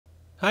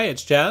Hi,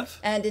 it's Jeff.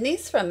 And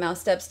Denise from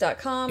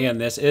Mousesteps.com.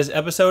 And this is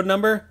episode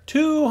number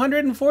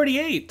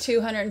 248.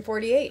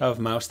 248. Of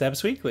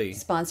Mousesteps Weekly.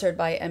 Sponsored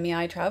by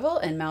MEI Travel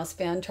and Mouse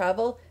Fan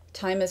Travel.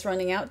 Time is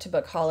running out to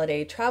book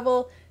holiday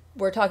travel.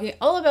 We're talking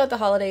all about the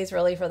holidays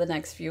really for the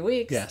next few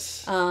weeks.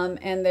 Yes.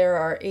 And there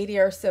are 80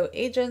 or so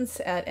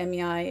agents at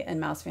MEI and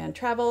Mouse Fan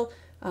Travel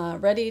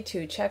ready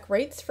to check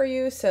rates for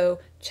you. So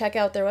check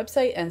out their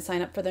website and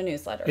sign up for their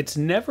newsletter. It's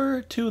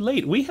never too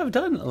late. We have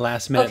done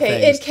last minute things.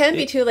 Okay, it can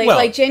be too late. Well,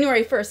 like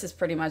January 1st is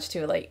pretty much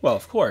too late. Well,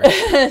 of course.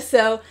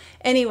 So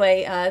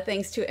anyway,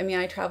 thanks to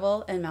MEI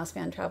Travel and Mouse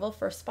Fan Travel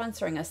for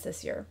sponsoring us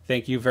this year.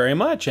 Thank you very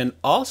much. And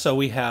also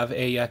we have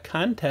a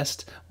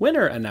contest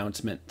winner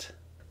announcement.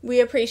 We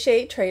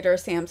appreciate Trader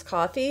Sam's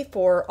Coffee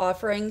for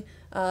offering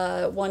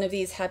one of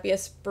these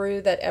Happiest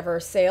Brew That Ever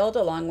Sailed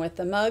along with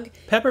the mug.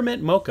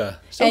 Peppermint mocha.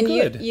 So and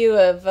good.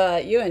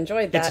 You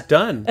enjoyed that. It's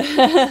done.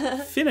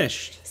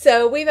 Finished.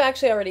 So we've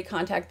actually already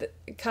contacted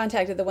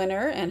the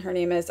winner, and her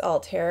name is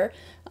Altair.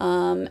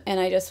 And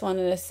I just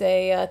wanted to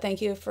say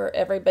thank you for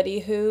everybody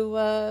who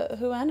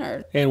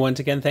entered. And once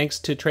again, thanks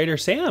to Trader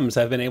Sam's.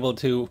 I've been able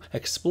to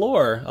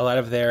explore a lot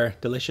of their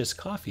delicious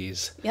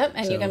coffees. Yep,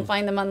 and you can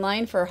find them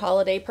online for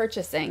holiday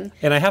purchasing.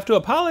 And I have to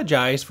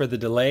apologize for the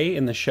delay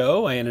in the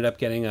show. I ended up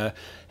getting a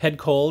head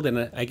cold,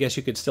 and I guess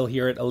you could still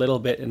hear it a little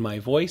bit in my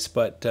voice,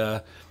 but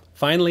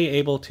finally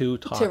able to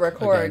talk to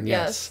record again.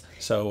 Yes.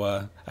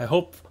 So I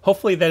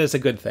hopefully that is a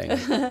good thing.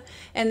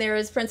 And there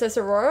is Princess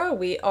Aurora.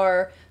 We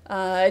are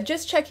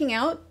just checking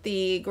out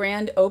the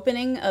grand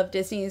opening of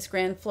Disney's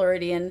Grand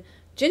Floridian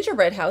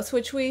Gingerbread House,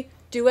 which we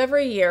do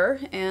every year,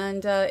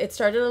 and it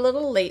started a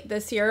little late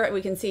this year.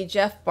 We can see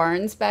Jeff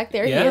Barnes back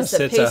there. Yes, he is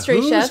the it's pastry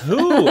a who's chef.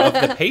 who of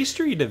the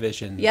pastry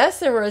division. Yes,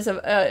 there was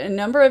a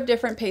number of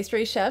different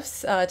pastry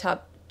chefs,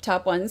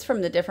 top ones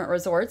from the different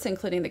resorts,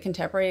 including the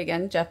Contemporary,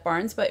 again, Jeff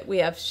Barnes, but we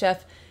have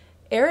Chef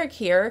Eric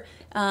here,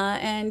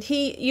 and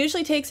he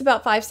usually takes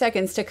about 5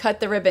 seconds to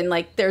cut the ribbon.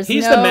 Like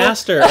He's the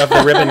master of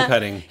the ribbon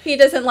cutting. He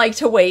doesn't like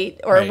to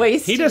wait or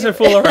waste. He doesn't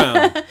fool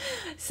around.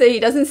 So he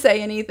doesn't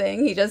say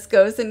anything. He just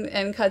goes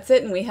and cuts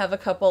it, and we have a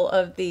couple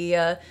of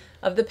the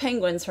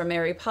penguins from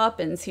Mary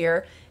Poppins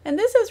here. And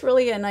this is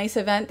really a nice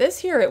event.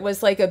 This year it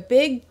was like a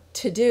big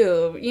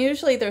to-do.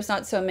 Usually there's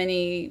not so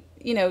many,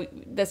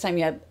 this time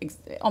you had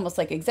almost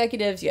like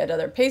executives, you had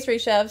other pastry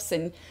chefs,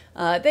 and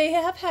they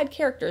have had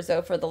characters,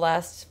 though, for the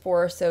last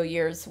 4 or so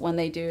years when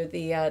they do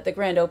the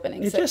grand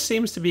opening. It just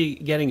seems to be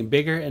getting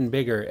bigger and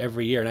bigger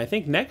every year. And I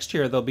think next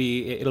year it'll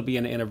be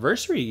an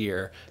anniversary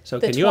year. So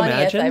can you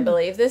imagine? The 20th, I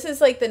believe. This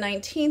is like the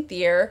 19th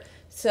year.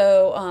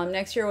 So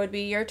next year would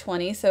be year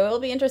 20. So it'll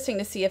be interesting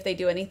to see if they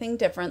do anything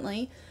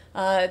differently.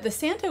 The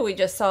Santa we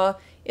just saw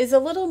is a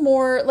little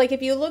more, like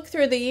if you look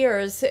through the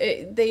years,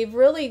 they've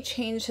really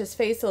changed his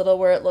face a little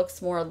where it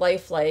looks more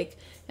lifelike.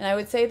 And I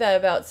would say that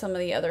about some of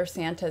the other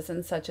Santas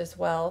and such as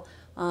well.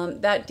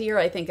 That deer,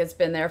 I think, has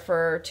been there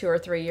for 2 or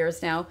 3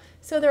 years now.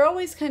 So they're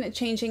always kind of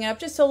changing up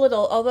just a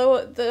little,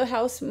 although the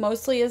house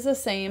mostly is the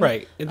same.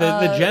 Right.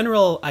 The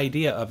general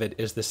idea of it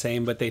is the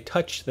same, but they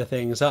touch the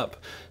things up.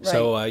 Right.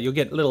 So you'll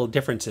get little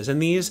differences. And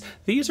these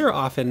are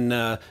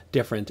often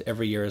different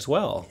every year as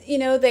well.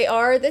 They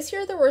are. This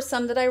year there were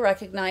some that I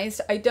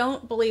recognized. I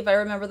don't believe I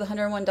remember the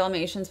 101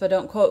 Dalmatians, but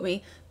don't quote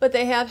me. But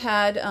they have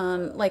had,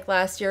 like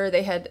last year,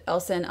 they had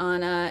Elsa and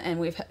Anna, and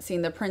we've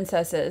seen the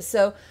princesses.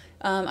 So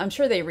I'm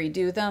sure they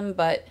redo them,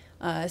 but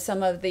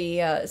some of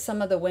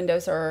the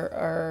windows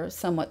are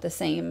somewhat the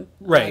same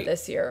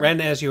this year.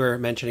 And as you were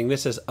mentioning,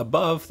 this is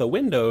above the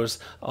windows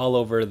all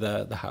over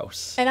the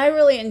house. And I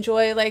really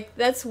enjoy,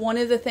 that's one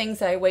of the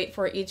things I wait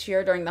for each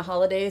year during the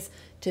holidays,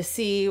 to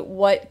see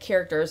what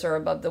characters are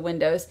above the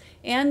windows.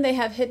 And they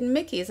have hidden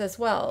Mickeys as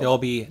well. There'll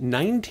be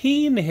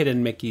 19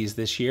 hidden Mickeys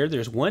this year.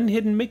 There's one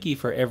hidden Mickey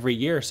for every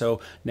year, so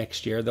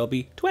next year there'll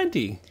be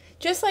 20.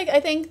 Just like I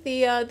think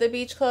the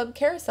Beach Club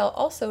Carousel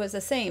also is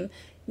the same.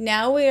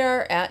 Now we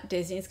are at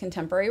Disney's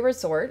Contemporary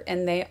Resort,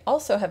 and they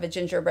also have a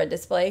gingerbread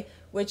display,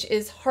 which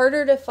is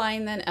harder to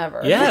find than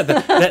ever. Yeah,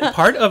 that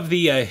part of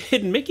the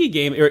hidden Mickey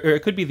game, or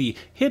it could be the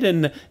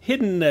hidden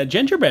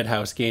Gingerbread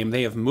House game.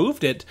 They have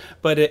moved it,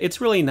 but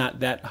it's really not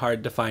that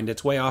hard to find.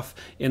 It's way off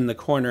in the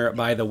corner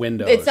by the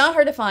windows. It's not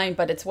hard to find,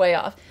 but it's way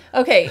off.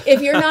 Okay,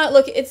 if you're not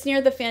looking, it's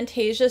near the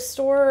Fantasia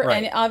store,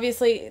 right. And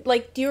obviously,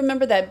 do you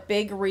remember that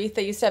big wreath?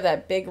 They used to have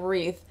that big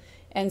wreath.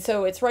 And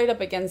so it's right up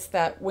against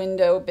that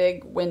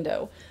big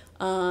window.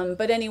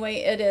 But anyway,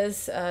 it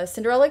is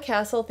Cinderella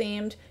Castle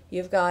themed.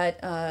 You've got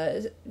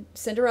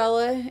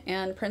Cinderella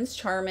and Prince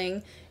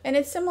Charming. And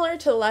it's similar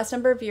to the last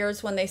number of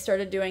years when they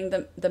started doing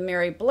the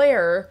Mary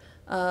Blair,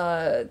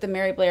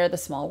 The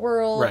Small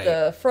World, right.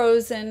 The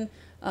Frozen,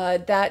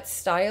 that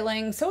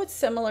styling. So it's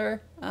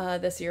similar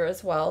this year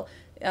as well.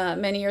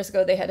 Many years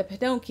ago, they had a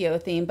Pinocchio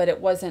theme, but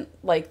it wasn't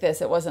like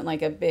this. It wasn't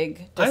like a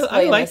big display.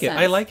 I like it.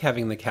 I like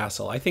having the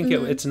castle. I think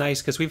it's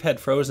nice because we've had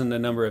Frozen a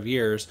number of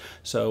years,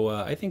 so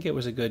I think it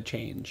was a good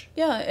change.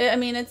 Yeah, I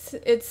mean,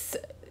 it's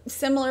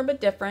similar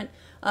but different.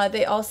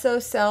 They also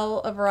sell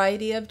a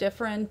variety of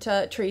different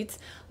treats.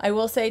 I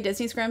will say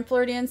Disney's Grand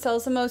Floridian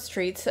sells the most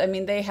treats. I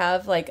mean, they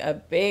have like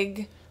a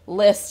big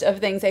list of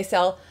things they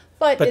sell.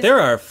 But there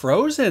are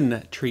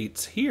frozen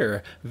treats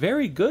here.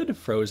 Very good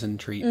frozen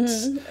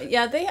treats.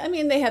 Yeah, they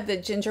have the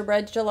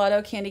gingerbread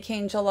gelato, candy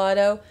cane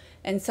gelato,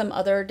 and some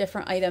other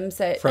different items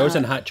that...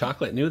 Frozen hot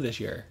chocolate new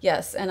this year.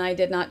 Yes, and I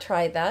did not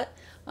try that.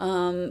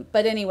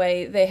 But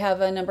anyway, they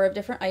have a number of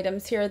different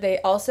items here. They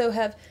also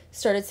have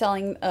started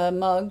selling a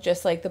mug,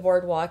 just like the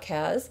Boardwalk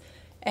has.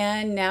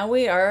 And now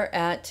we are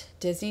at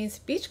Disney's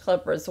Beach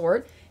Club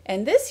Resort.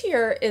 And this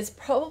year is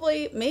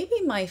probably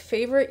maybe my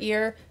favorite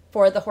year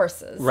for the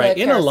horses. Right,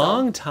 in a carousel.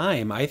 long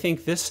time. I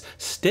think this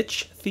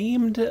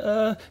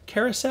Stitch-themed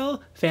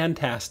carousel,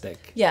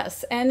 fantastic.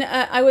 Yes, and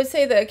I would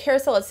say the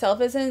carousel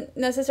itself isn't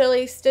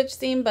necessarily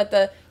Stitch-themed,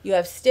 but you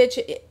have Stitch,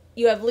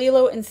 you have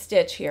Lilo and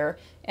Stitch here.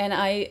 And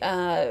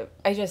I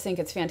just think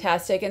it's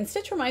fantastic. And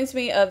Stitch reminds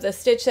me of the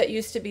Stitch that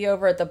used to be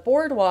over at the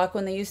Boardwalk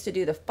when they used to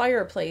do the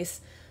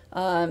fireplace.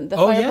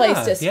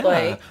 Fireplace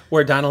display. Yeah.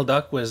 Where Donald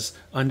Duck was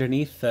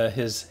underneath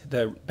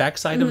the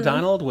backside of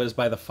Donald was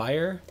by the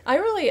fire. I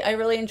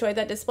really enjoyed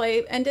that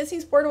display. And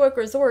Disney's Boardwalk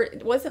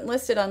Resort wasn't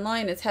listed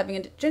online as having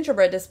a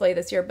gingerbread display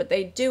this year, but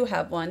they do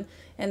have one.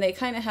 And they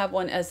kind of have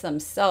one as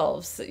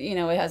themselves. You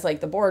know, it has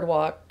like the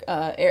Boardwalk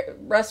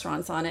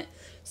restaurants on it.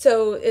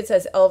 So it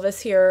says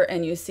Elvis here,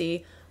 and you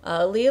see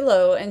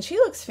Lilo, and she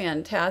looks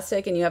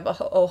fantastic. And you have a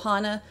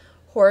Ohana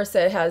horse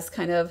that has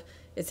kind of...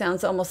 It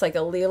sounds almost like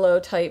a Lilo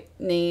type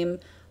name.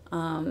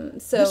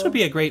 This would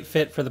be a great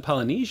fit for the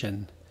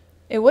Polynesian.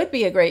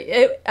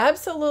 It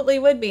absolutely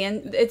would be.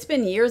 And it's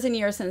been years and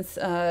years since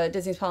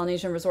Disney's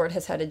Polynesian Resort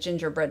has had a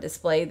gingerbread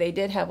display. They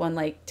did have one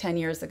like 10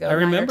 years ago. I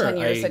remember. 9 or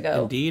 10 years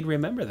ago. Indeed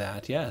remember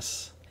that,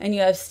 yes. And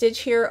you have Stitch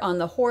here on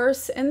the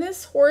horse. And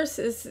this horse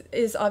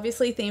is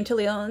obviously themed to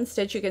Lilo and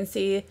Stitch. You can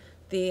see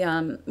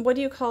the, what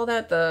do you call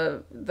that?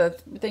 The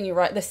thing you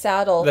ride, the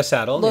saddle. The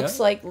saddle, looks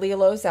like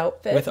Lilo's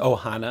outfit. With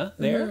Ohana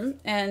there.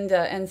 Mm-hmm.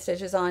 And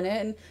Stitch is on it.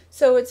 And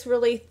so it's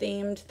really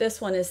themed. This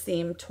one is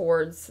themed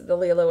towards the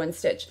Lilo and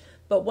Stitch.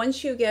 But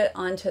once you get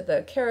onto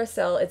the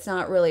carousel, it's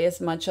not really as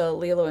much a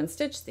Lilo and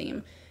Stitch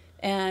theme.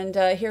 And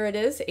here it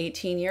is,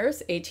 18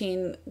 years,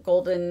 18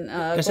 golden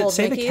Does gold it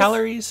say Mickeys. the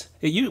calories?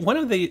 One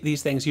of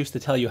these things used to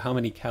tell you how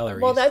many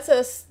calories. Well, that's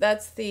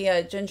the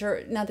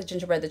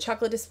the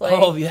chocolate display.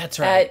 Oh, that's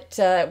right.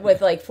 With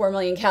like 4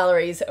 million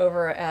calories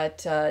over at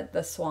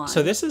the Swan.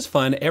 So this is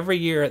fun. Every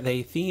year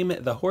they theme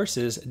the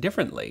horses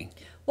differently.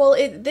 Well,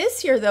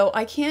 this year though,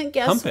 I can't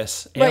guess.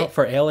 Compass, right.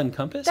 For ale and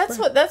compass. That's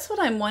what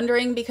I'm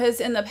wondering, because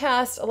in the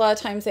past, a lot of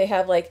times they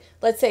have like,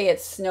 let's say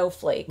it's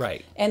snowflake,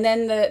 right? And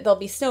then there'll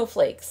be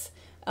snowflakes,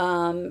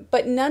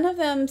 but none of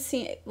them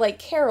seem like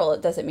Carol.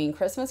 Does it mean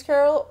Christmas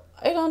Carol?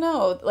 I don't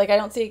know. Like, I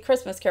don't see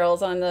Christmas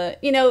carols on the.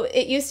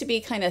 It used to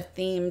be kind of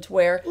themed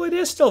where. Well, it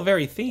is still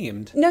very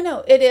themed.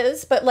 No, it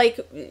is. But like,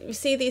 you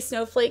see these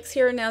snowflakes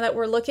here now that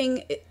we're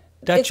looking.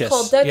 Duchess. It's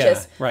called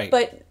Duchess, yeah, right?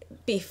 But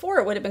before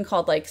it would have been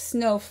called like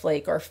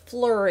Snowflake or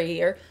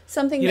Flurry or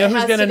something. You know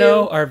who's going to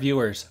know? Our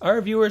viewers.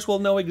 Our viewers will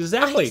know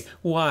exactly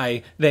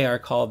why they are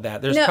called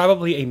that. There's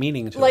probably a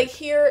meaning to it. Like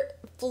here,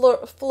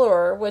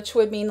 fleur, which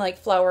would mean like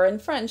flower in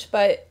French,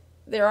 but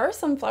there are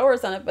some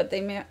flowers on it, but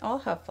they may all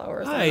have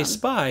flowers on them. I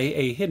spy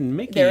a hidden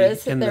Mickey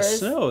in the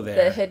snow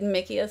there. The hidden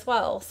Mickey as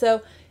well.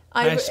 So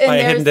I spy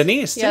a hidden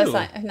Denise, too.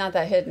 Yes, not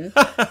that hidden.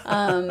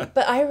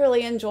 But I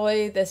really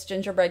enjoy this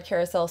gingerbread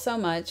carousel so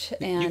much.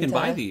 And you can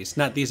buy these.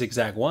 Not these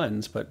exact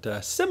ones,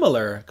 but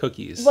similar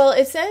cookies. Well,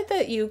 it said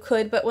that you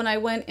could, but when I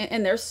went,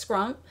 and there's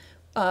Scrump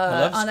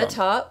on the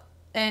top.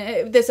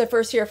 And this is the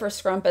first year for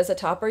Scrump as a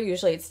topper.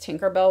 Usually it's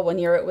Tinkerbell. One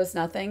year it was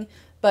nothing.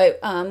 But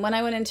when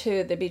I went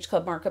into the Beach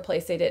Club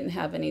Marketplace, they didn't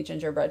have any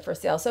gingerbread for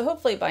sale. So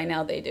hopefully by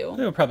now they do.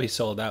 They were probably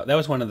sold out. That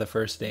was one of the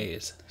first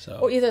days. So.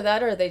 Or either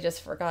that or they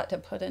just forgot to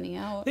put any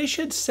out. They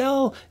should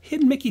sell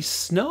Hidden Mickey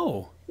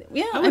Snow.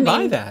 Yeah, I would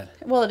buy that.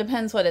 Well, it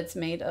depends what it's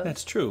made of.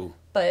 That's true.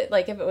 But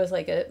like if it was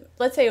like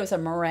let's say it was a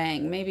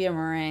meringue, maybe a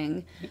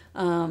meringue.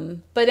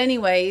 But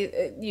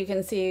anyway, you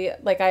can see,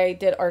 like I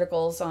did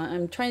articles on,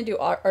 I'm trying to do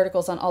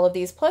articles on all of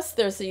these. Plus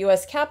there's the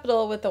U.S.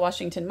 Capitol with the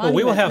Washington Monument.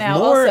 Well, we will have now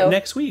more also.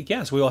 Next week.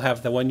 Yes, we will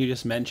have the one you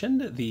just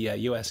mentioned, the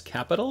U.S.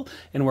 Capitol.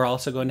 And we're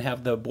also going to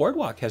have the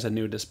Boardwalk has a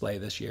new display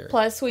this year.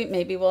 Plus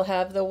maybe we'll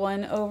have the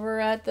one over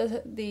at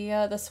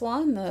the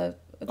Swan,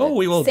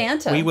 we will.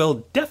 Santa. We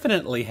will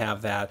definitely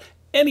have that.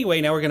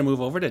 Anyway, now we're going to move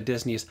over to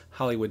Disney's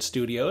Hollywood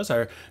Studios.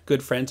 Our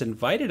good friends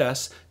invited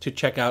us to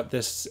check out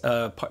this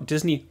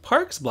Disney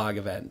Parks blog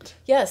event.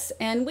 Yes,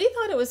 and we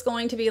thought it was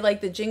going to be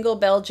like the Jingle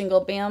Bell, Jingle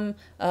Bam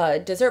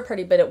dessert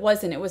party, but it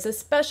wasn't. It was a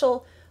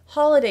special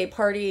holiday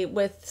party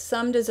with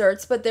some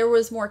desserts, but there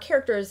was more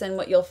characters than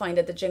what you'll find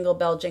at the Jingle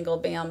Bell, Jingle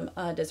Bam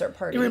dessert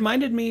party. It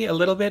reminded me a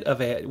little bit of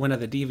one of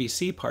the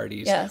DVC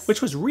parties, yes.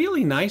 Which was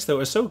really nice, though. It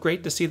was so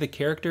great to see the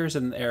characters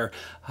in their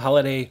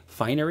holiday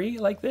finery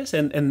like this,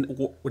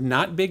 and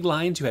not big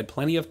lines. You had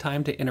plenty of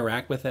time to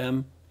interact with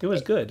them. It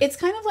was good. It's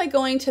kind of like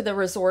going to the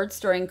resorts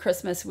during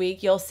Christmas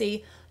week. You'll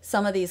see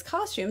some of these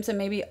costumes and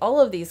maybe all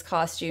of these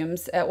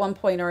costumes at one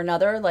point or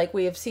another. Like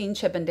we have seen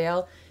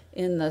Chippendale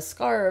in the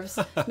scarves,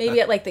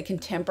 maybe at like the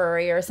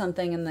Contemporary or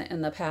something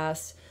in the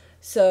past.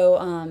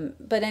 So,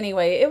 but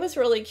anyway, it was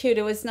really cute.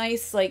 It was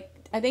nice. Like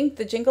I think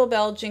the Jingle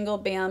Bell, Jingle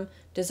Bam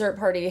dessert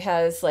party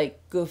has like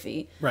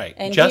Goofy. Right.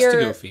 And just here,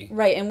 Goofy.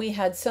 Right. And we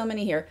had so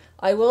many here.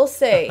 I will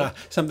say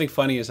something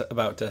funny is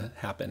about to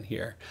happen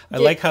here. I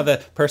like how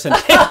the person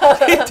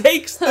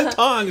takes the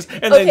tongs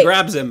and then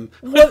grabs him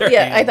with their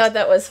hands. I thought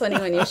that was funny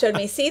when you showed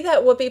me. See that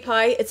whoopie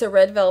pie? It's a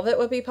red velvet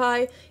whoopie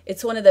pie.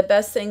 It's one of the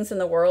best things in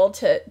the world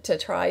to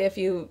try if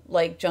you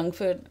like junk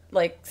food.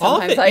 Like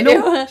sometimes I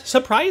do.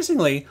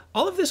 Surprisingly,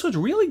 all of this was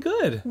really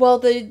good. Well,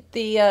 the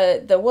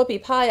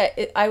whoopie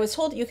pie, I was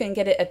told you can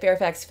get it at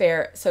Fairfax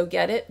Fair, so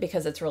get it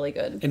because it's really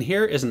good. And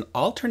here is an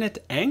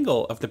alternate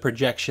angle of the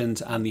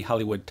projections on the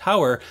Hollywood Tower.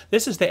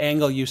 This is the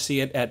angle you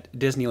see it at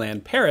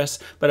Disneyland Paris,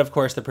 but of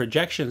course the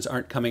projections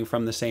aren't coming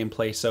from the same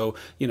place, so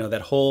you know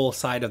that whole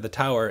side of the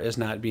tower is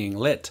not being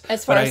lit.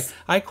 As far as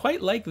I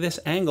quite like this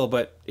angle,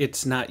 but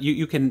it's not.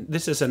 You can.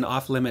 This is an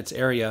off limits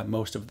area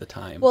most of the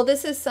time. Well,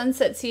 this is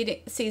Sunset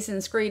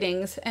Season's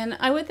greetings, and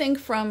I would think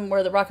from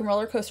where the Rock and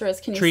Roller Coaster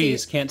is, can you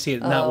trees see? Can't see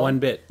it, not one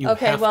bit. You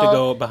okay, have to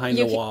go behind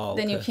the wall.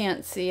 Then you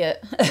can't see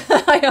it.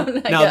 I don't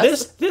know. Now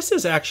this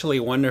is actually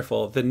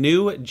wonderful. The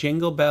new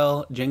Jingle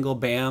Bell, Jingle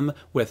Bam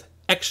with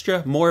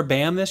extra more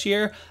Bam this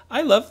year.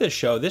 I love this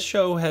show. This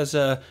show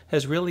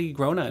has really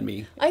grown on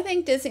me. I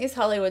think Disney's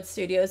Hollywood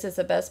Studios is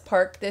the best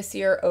park this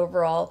year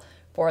overall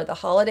for the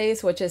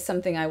holidays, which is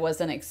something I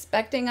wasn't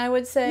expecting, I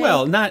would say.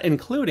 Well, not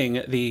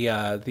including the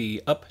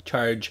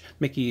upcharge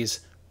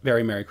Mickey's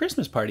Very Merry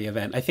Christmas Party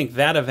event. I think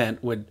that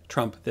event would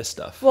trump this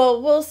stuff.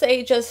 Well, we'll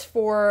say just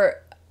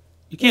for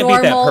you can't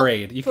beat that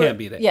parade. You can't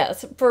beat it.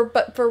 Yes,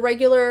 but for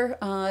regular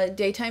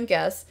daytime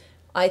guests,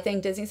 I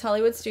think Disney's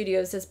Hollywood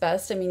Studios is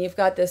best. I mean, you've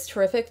got this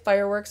terrific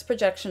fireworks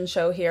projection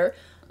show here.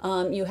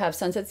 You have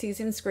Sunset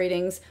Season's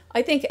greetings.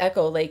 I think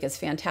Echo Lake is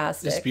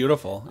fantastic. It's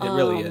beautiful. It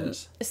really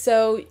is.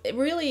 So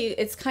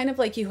it's kind of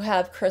like you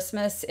have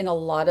Christmas in a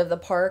lot of the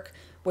park,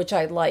 which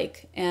I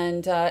like.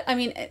 And I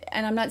mean,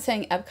 and I'm not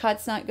saying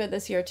Epcot's not good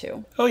this year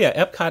too. Oh yeah,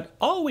 Epcot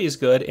always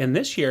good. And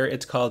this year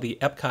it's called the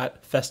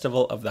Epcot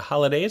Festival of the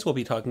Holidays. We'll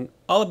be talking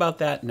all about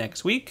that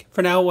next week.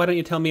 For now, why don't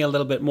you tell me a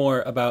little bit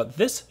more about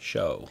this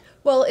show?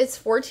 Well, it's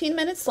 14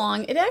 minutes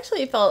long. It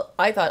actually felt,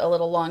 I thought, a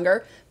little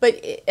longer.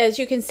 But as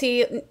you can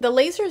see, the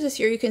lasers this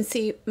year, you can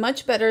see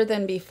much better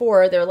than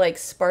before. They're like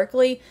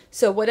sparkly.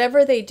 So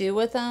whatever they do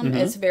with them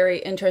is very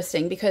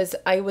interesting because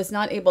I was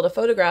not able to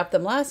photograph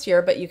them last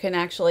year, but you can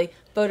actually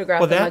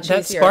photograph them much easier.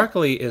 That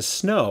sparkly is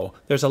snow.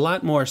 There's a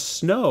lot more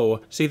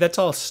snow. See, that's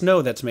all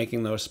snow that's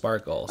making those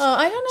sparkles. Oh,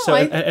 I don't know. So,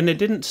 and it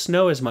didn't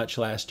snow as much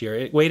last year.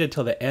 It waited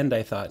till the end,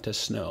 I thought, to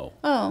snow.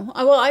 Oh,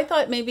 well, I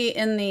thought maybe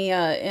in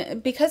the,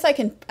 because I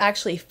can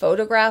actually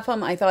photograph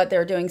them, I thought they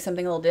were doing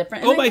something a little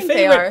different. And my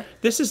favorite.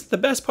 This is the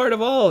best part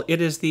of all. It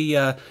is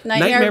the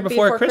Nightmare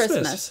Before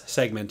Christmas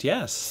segment,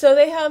 yes. So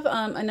they have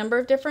a number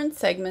of different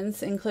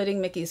segments,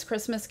 including Mickey's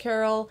Christmas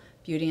Carol,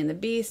 Beauty and the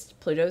Beast,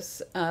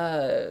 Pluto's...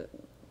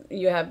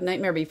 you have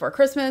Nightmare Before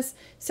Christmas.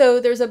 So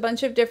there's a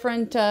bunch of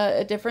different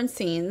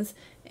scenes.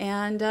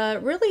 And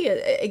really,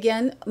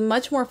 again,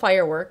 much more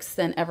fireworks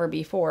than ever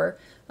before.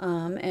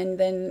 And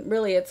then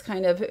really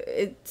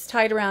it's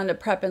tied around to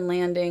Prep and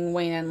Landing,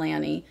 Wayne and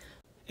Lanny.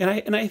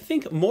 And I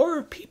think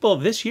more people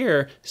this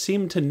year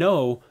seem to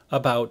know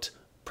about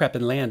Prep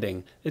and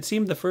Landing. It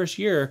seemed the first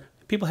year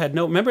people had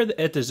remember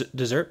at the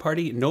dessert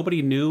party,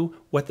 nobody knew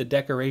what the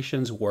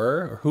decorations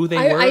were or who they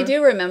were? I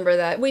do remember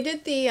that. We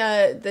did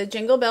the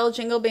Jingle Bell,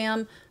 Jingle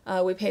Bam.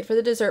 We paid for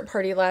the dessert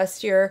party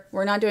last year.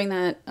 We're not doing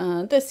that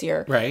this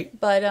year. Right.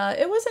 But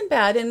it wasn't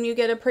bad, and you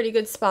get a pretty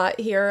good spot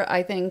here.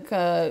 I think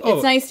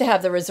it's nice to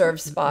have the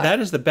reserved spot. That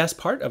is the best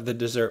part of the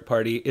dessert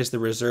party is the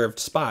reserved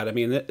spot. I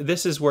mean,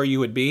 this is where you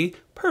would be.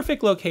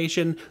 Perfect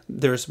location.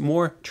 There's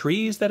more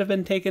trees that have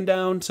been taken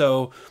down.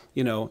 So,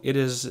 you know, it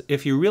is,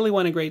 if you really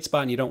want a great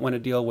spot and you don't want to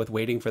deal with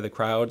waiting for the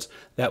crowds,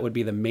 that would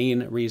be the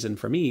main reason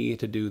for me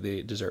to do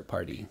the dessert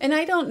party. And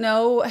I don't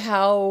know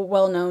how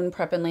well known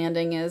Prep and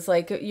Landing is.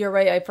 Like, you're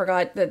right. I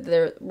forgot that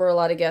there were a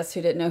lot of guests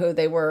who didn't know who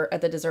they were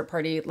at the dessert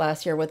party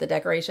last year with the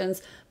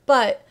decorations.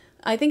 But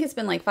I think it's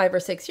been like 5 or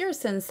 6 years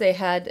since they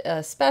had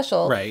a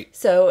special. Right.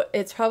 So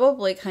it's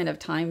probably kind of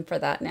time for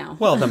that now.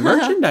 Well, the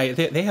merchandise,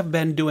 they have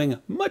been doing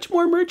much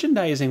more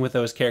merchandising with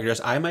those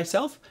characters. I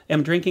myself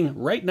am drinking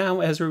right now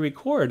as we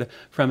record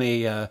from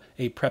a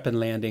Prep and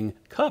Landing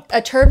cup.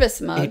 A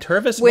Tervis mug. A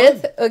Tervis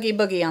with mug. Oogie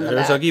Boogie on the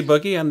back. There's Oogie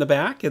Boogie on the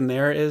back, and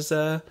there is...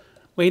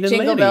 Wayne and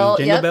Jingle Lanny, Bell,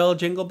 Jingle Bell,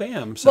 Jingle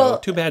Bam. So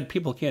too bad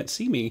people can't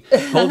see me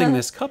holding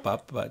this cup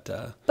up, but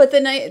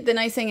the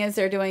nice thing is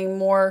they're doing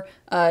more.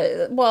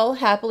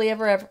 Happily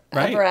Ever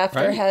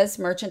After has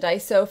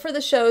merchandise. So for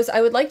the shows,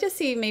 I would like to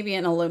see maybe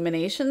an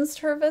Illuminations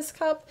Tervis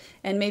cup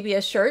and maybe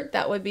a shirt.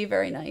 That would be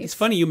very nice. It's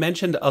funny you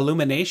mentioned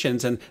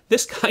Illuminations, and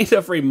this kind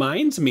of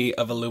reminds me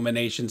of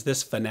Illuminations.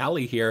 This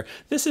finale here,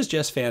 this is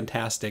just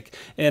fantastic,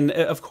 and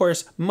of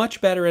course,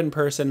 much better in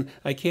person.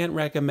 I can't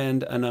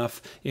recommend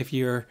enough if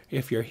you're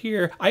here.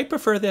 year. I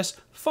prefer this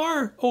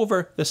far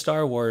over the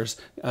Star Wars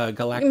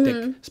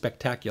Galactic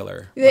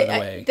Spectacular, by the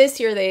way. This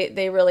year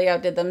they really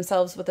outdid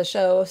themselves with the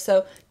show,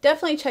 so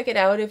definitely check it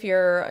out if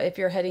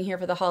you're heading here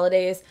for the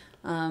holidays.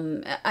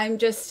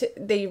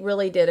 They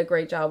really did a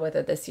great job with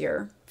it this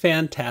year.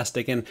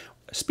 Fantastic. And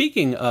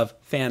speaking of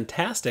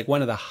fantastic,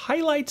 one of the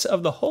highlights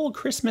of the whole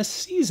Christmas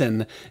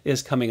season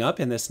is coming up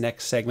in this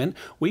next segment.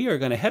 We are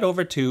going to head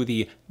over to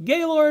the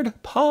Gaylord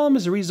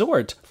Palms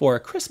Resort for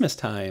Christmas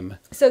time.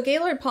 So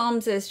Gaylord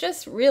Palms is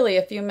just really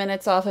a few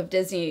minutes off of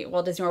Disney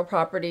World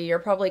property. You're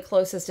probably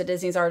closest to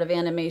Disney's Art of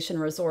Animation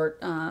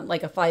Resort,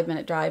 like a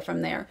 5-minute drive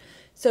from there.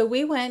 So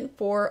we went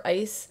for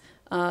ICE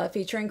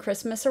featuring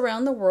Christmas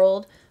Around the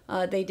World.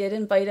 They did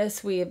invite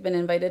us. We have been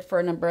invited for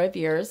a number of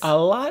years. A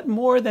lot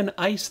more than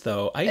ICE,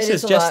 though. ICE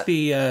is just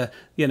the,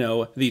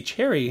 the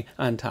cherry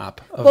on top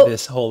of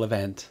this whole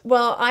event.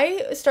 Well,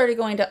 I started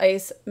going to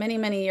ICE many,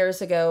 many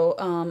years ago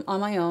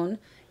on my own.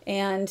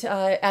 And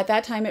at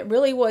that time, it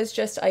really was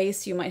just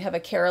ICE. You might have a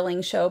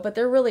caroling show, but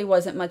there really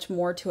wasn't much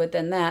more to it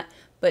than that.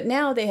 But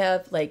now they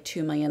have like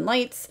 2 million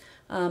lights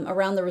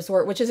around the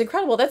resort, which is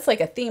incredible. That's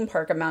like a theme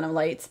park amount of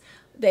lights.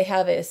 They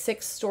have a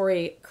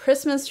 6-story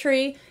Christmas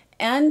tree.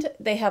 And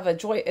they have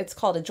it's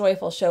called a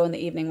joyful show in the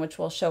evening, which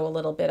we'll show a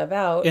little bit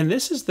about. And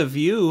this is the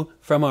view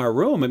from our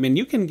room. I mean,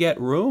 you can get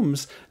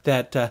rooms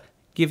that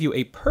give you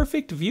a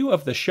perfect view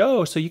of the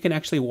show, so you can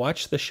actually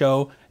watch the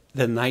show,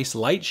 the nice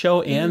light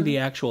show, and the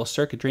actual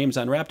Circuit Dreams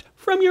Unwrapped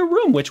from your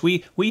room, which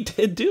we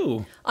did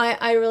do.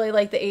 I really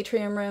like the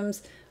atrium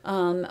rooms.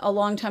 A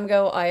long time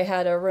ago, I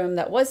had a room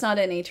that was not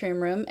an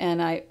atrium room,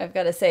 and I've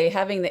got to say,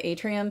 having the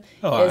atrium is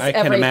I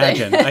can everything.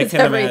 imagine. I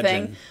can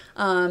everything.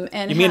 imagine.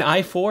 And you mean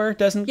I-4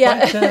 doesn't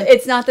quite... Yeah,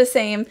 it's not the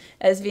same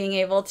as being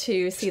able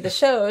to see the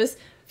shows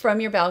from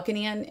your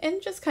balcony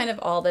and just kind of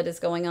all that is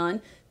going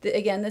on.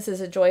 Again, this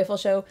is a joyful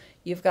show.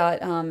 You've got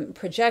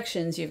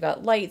projections, you've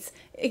got lights.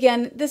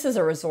 Again, this is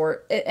a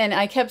resort, and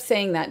I kept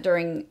saying that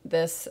during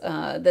this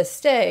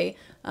stay.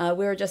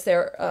 We were just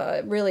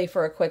there really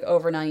for a quick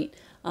overnight.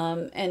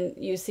 And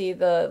you see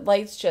the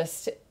lights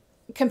just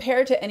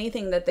compared to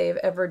anything that they've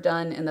ever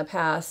done in the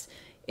past.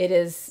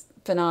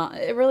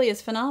 It really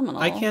is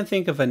phenomenal. I can't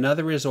think of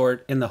another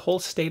resort in the whole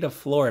state of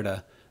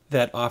Florida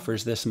that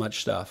offers this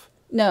much stuff.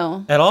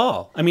 No. At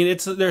all. I mean,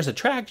 there's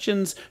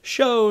attractions,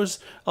 shows,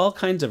 all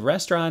kinds of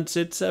restaurants.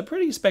 It's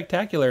pretty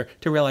spectacular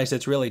to realize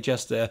it's really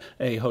just a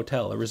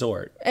hotel, a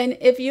resort. And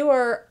if you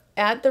are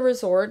at the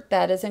resort,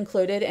 that is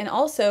included. And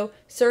also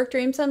Cirque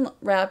Dreams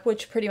Unwrapped,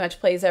 which pretty much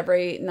plays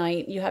every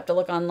night. You have to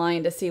look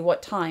online to see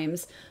what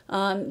times.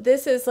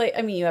 This is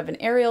you have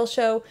an aerial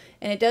show,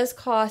 and it does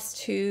cost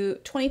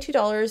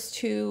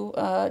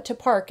 $22 to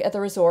park at the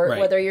resort,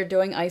 whether you're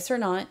doing ICE or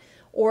not.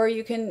 Or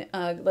you can,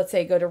 let's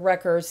say, go to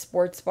Wrecker's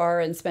Sports Bar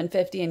and spend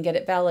 $50 and get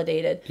it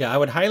validated. Yeah, I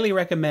would highly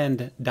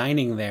recommend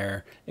dining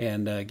there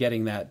and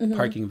getting that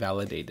parking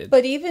validated.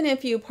 But even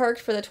if you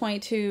parked for the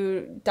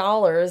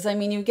 $22, I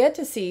mean, you get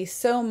to see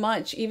so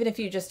much, even if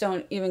you just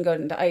don't even go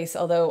into ICE,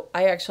 although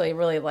I actually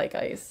really like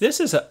ICE.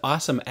 This is an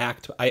awesome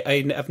act.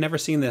 I've never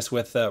seen this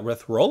with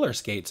roller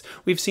skates.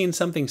 We've seen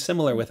something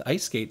similar with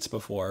ice skates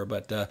before,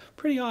 but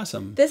pretty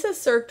awesome. This is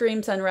Cirque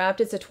Dreams Unwrapped.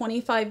 It's a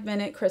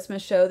 25-minute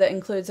Christmas show that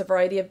includes a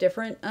variety of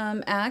different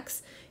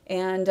acts,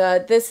 and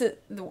this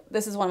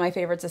is one of my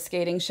favorites, a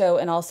skating show,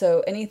 and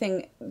also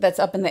anything that's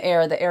up in the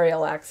air. The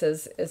aerial acts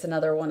is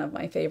another one of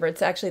my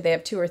favorites. Actually, they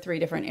have 2 or 3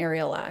 different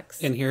aerial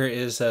acts. And here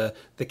is the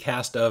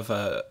cast of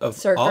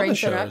Cirque all the Dreams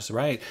shows,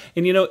 right?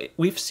 And you know,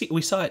 we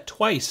saw it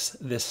twice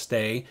this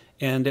stay,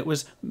 and it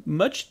was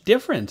much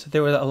different.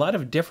 There were a lot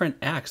of different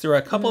acts. There were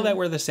a couple that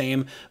were the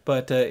same,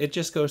 but it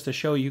just goes to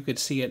show you could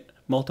see it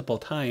multiple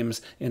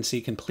times and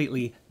see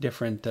completely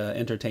different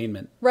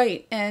entertainment.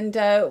 Right, and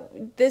we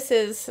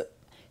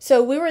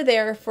were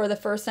there for the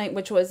first night,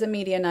 which was a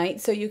media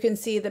night, so you can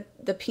see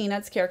the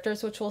Peanuts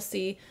characters, which we'll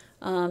see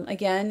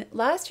again.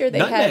 Last year they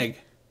Nutmeg.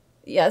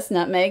 Yes,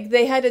 Nutmeg.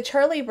 They had a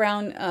Charlie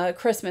Brown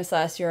Christmas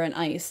last year in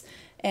ICE.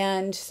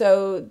 And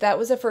so that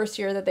was the first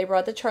year that they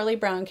brought the Charlie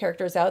Brown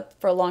characters out.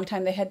 For a long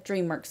time, they had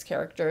DreamWorks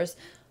characters.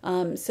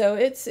 So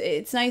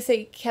it's nice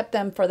they kept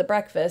them for the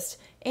breakfast.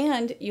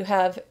 And you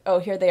have,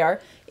 here they are.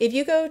 If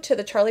you go to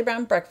the Charlie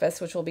Brown breakfast,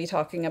 which we'll be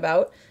talking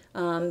about,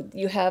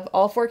 you have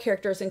all 4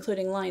 characters,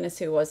 including Linus,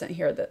 who wasn't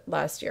here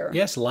last year.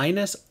 Yes,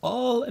 Linus,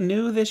 all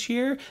new this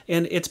year.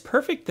 And it's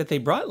perfect that they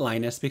brought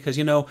Linus because,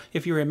 you know,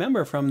 if you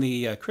remember from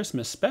the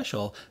Christmas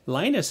special,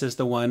 Linus is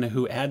the one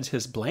who adds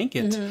his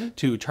blanket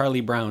to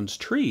Charlie Brown's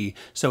tree.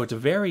 So it's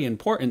very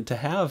important to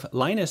have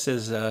Linus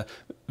is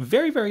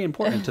very, very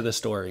important to the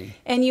story.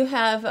 And you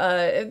have,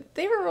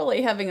 they were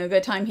really having a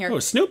good time here. Oh,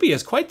 Snoopy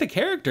is quite the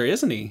character,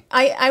 isn't he?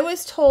 I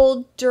was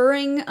told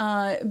during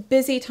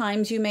busy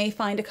times you may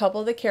find a couple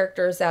of the characters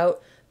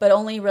out, but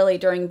only really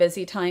during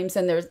busy times,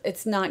 and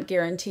it's not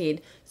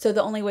guaranteed. So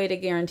the only way to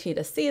guarantee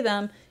to see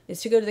them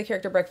is to go to the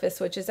character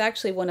breakfast, which is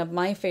actually one of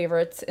my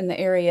favorites in the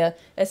area,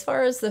 as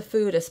far as the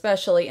food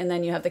especially, and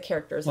then you have the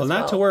characters as well. Well,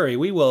 not to worry.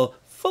 We will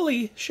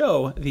fully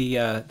show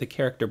the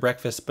character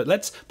breakfast, but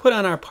let's put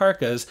on our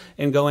parkas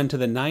and go into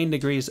the 9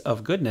 degrees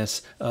of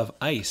goodness of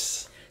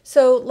ice.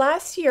 So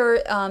last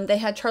year, they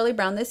had Charlie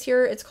Brown. This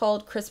year, it's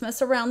called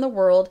Christmas Around the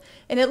World.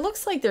 And it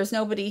looks like there's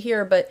nobody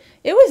here, but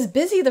it was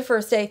busy the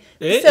first day.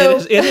 It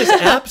is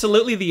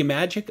absolutely the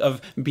magic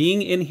of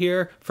being in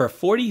here for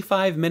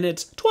 45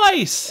 minutes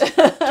twice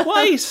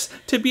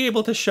to be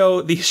able to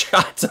show these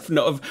shots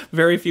of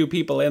very few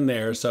people in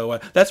there. So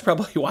that's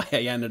probably why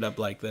I ended up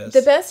like this.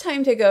 The best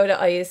time to go to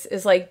ice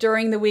is like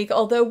during the week,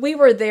 although we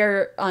were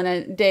there on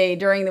a day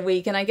during the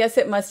week, and I guess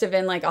it must have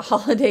been like a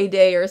holiday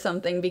day or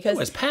something because it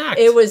was packed.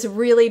 It was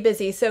really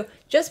busy. So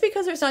just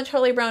because there's not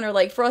Charlie Brown or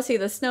like Frosty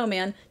the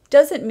Snowman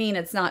doesn't mean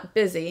it's not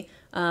busy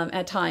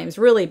at times,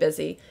 really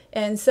busy.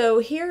 And so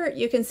here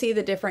you can see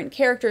the different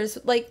characters.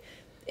 Like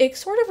it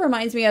sort of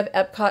reminds me of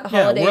Epcot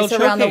holidays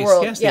around the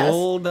world. Yes, the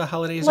old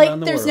holidays like, around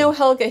the world. There's no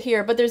Helga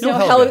here, but there's no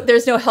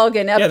Helga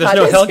in Epcot. Yeah, there's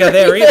no Helga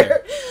there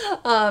either.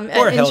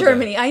 In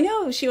Germany. I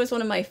know she was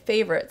one of my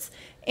favorites.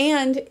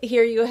 And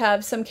here you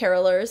have some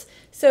carolers.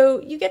 So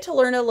you get to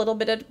learn a little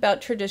bit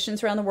about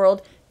traditions around the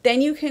world. Then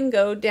you can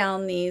go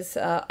down these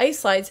ice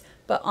slides.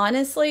 But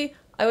honestly,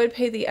 I would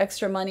pay the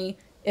extra money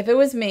if it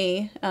was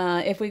me,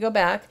 if we go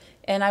back,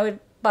 and I would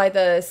buy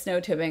the snow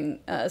tubing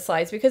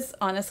slides because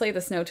honestly,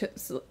 the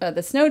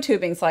snow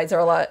tubing slides are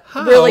a lot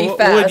really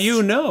fast. How would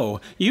you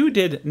know? You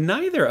did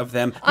neither of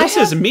them. This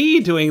is me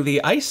doing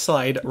the ice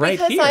slide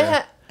right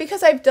here.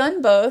 Because I've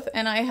done both,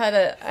 and I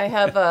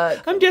have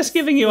a. I'm just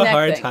giving you a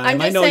hard thing. time.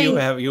 I know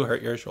you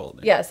hurt your shoulder.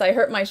 Yes, I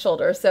hurt my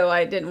shoulder, so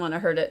I didn't want to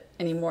hurt it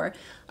anymore.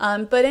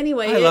 But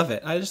anyway, I love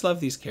it. I just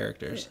love these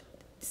characters.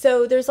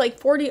 So there's like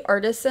 40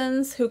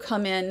 artisans who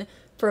come in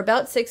for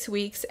about 6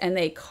 weeks, and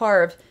they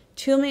carve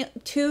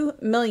 2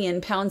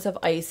 million pounds of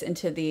ice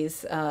into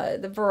these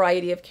the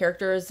variety of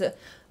characters. They're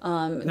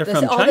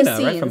from China,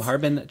 right? From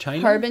Harbin,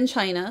 China. Harbin,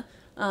 China.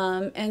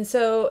 And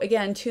so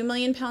again, 2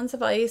 million pounds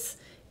of ice.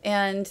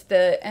 And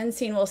the end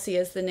scene we'll see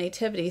is the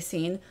nativity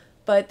scene.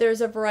 But there's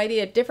a variety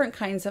of different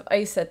kinds of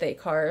ice that they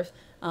carve.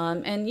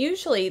 And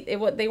usually, they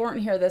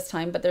weren't here this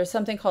time, but there's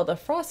something called the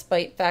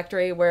Frostbite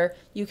Factory where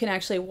you can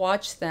actually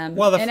watch them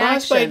Well, the in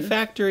Frostbite action.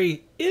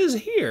 Factory is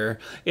here.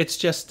 It's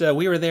just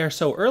we were there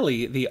so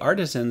early, the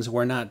artisans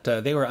were not,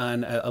 they were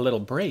on a little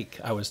break,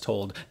 I was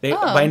told.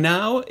 By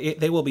now,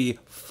 they will be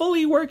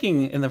fully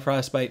working in the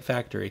Frostbite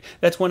Factory.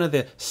 That's one of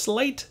the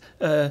slight,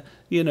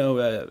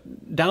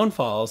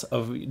 downfalls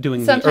of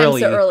doing Sometimes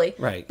the early.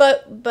 Right.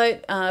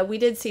 But we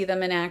did see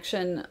them in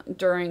action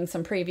during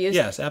some previews.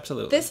 Yes,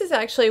 absolutely. This is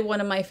actually one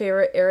of my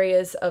favorite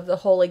areas of the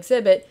whole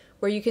exhibit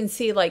where you can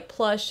see like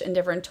plush and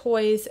different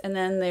toys and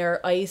then their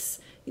ice.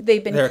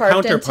 They've been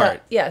carved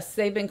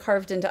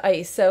into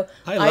ice. So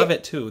I love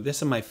it too. This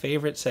is my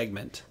favorite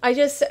segment. I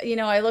just,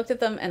 I looked at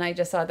them and I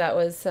just thought that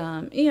was,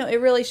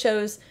 it really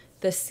shows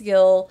the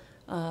skill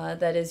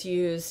that is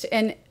used.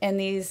 And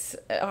these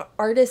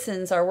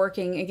artisans are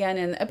working, again,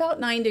 in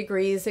about 9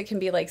 degrees. It can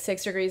be like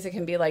 6 degrees. It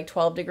can be like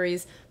 12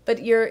 degrees.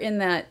 But you're in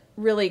that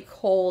really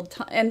cold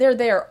time. And they're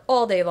there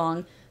all day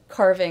long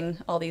carving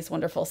all these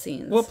wonderful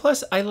scenes. Well,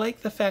 plus, I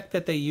like the fact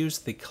that they use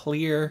the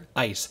clear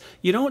ice.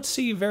 You don't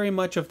see very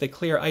much of the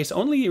clear ice,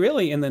 only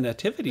really in the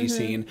nativity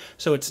scene.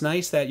 So it's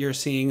nice that you're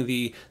seeing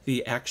the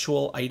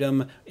actual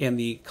item and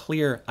the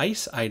clear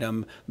ice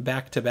item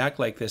back to back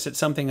like this. It's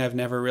something I've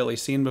never really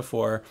seen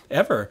before,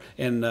 ever,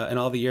 in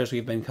all the years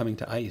we've been coming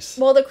to ice.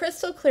 Well, the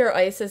crystal clear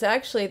ice is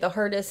actually the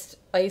hardest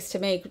ice to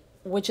make,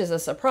 which is a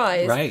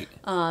surprise. Right.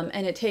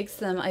 And it takes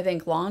them, I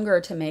think,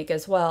 longer to make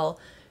as well.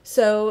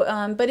 So,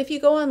 but if you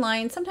go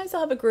online, sometimes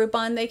they'll have a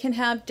Groupon. They can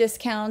have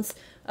discounts.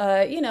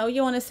 You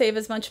want to save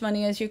as much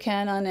money as you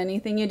can on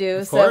anything you do.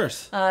 Of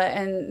course.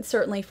 And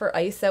certainly for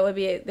ice, that would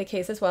be the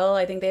case as well.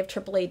 I think they have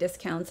AAA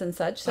discounts and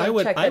such. So I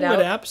would check that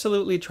out.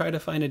 absolutely try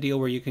to find a deal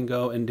where you can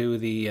go and do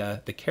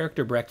the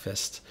character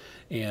breakfast.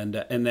 And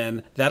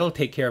then that'll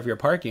take care of your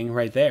parking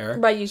right there.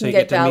 Right, you so can you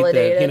get get to validated.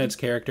 meet the Peanuts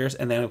characters,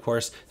 and then of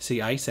course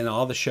see ice and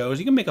all the shows.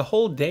 You can make a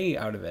whole day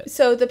out of it.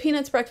 So the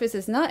Peanuts breakfast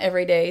is not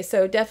every day.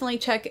 So definitely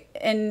check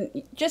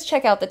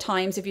out the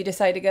times if you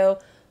decide to go.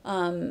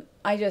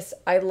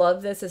 I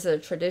love this as a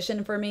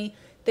tradition for me.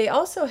 They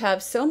also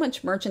have so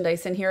much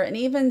merchandise in here, and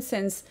even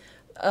since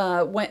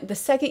the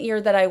second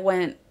year that I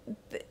went,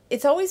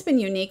 it's always been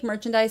unique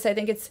merchandise. I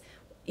think it's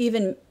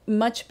even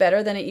much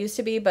better than it used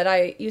to be, but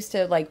I used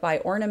to buy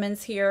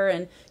ornaments here,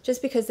 and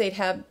just because they'd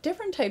have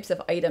different types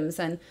of items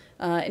and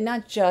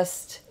not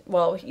just,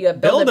 you have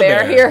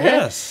Build-A-Bear here.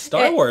 Yes,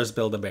 Star Wars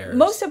Build-A-Bears.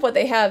 Most of what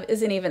they have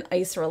isn't even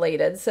ice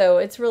related, so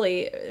it's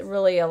really,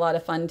 really a lot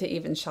of fun to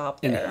even shop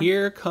there. And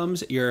here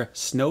comes your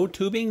snow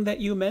tubing that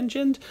you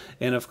mentioned,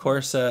 and of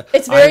course,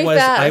 it's very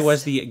fast. I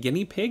was the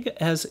guinea pig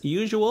as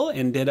usual,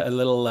 and did a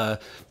little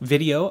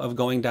video of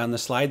going down the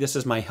slide. This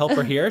is my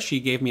helper here. She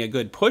gave me a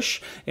good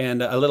push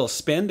and a little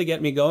spin to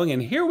get me going,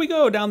 and here we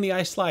go down the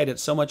ice slide.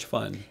 It's so much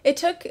fun. It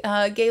took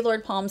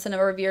Gaylord Palms a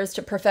number of years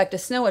to perfect a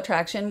snow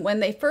attraction. When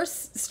they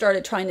first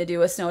started trying to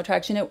do a snow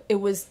attraction, it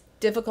was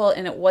difficult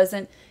and it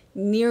wasn't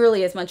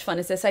nearly as much fun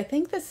as this. I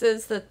think this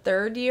is the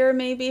third year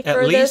maybe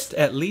for this.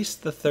 At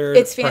least the third.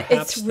 It's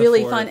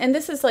really fun, and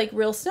this is like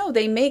real snow.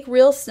 They make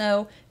real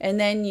snow, and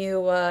then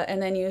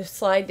you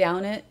slide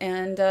down it,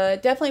 and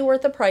definitely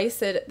worth the price.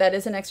 That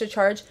is an extra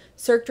charge.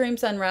 Cirque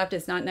Dreams Unwrapped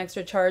is not an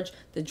extra charge.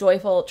 The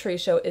Joyful Tree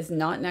Show is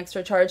not an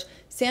extra charge.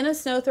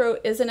 Santa's Snow Throw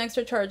is an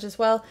extra charge as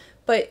well.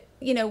 But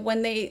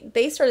when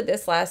they started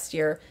this last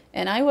year,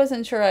 and I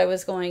wasn't sure I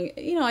was going,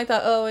 I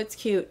thought, oh, it's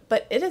cute,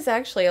 but it is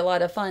actually a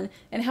lot of fun.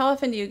 And how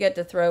often do you get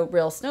to throw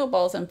real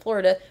snowballs in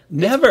Florida?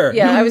 Never.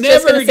 Yeah, I was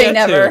just going to say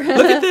never.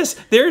 Look at this.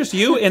 There's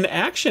you in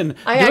action,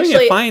 doing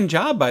a fine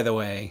job, by the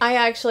way. I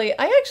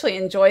actually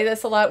enjoy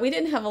this a lot. We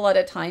didn't have a lot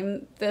of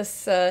time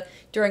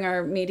during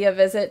our media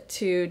visit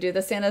to do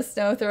the Santa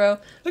Snow Throw.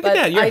 Look at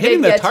that. You're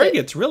hitting the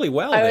targets really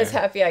well. I was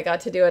happy I got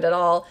to do it at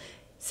all.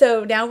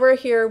 So now we're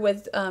here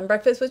with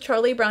Breakfast with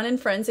Charlie Brown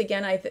and Friends.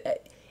 Again,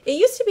 it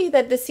used to be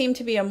that this seemed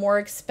to be a more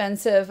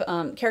expensive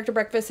character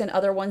breakfast than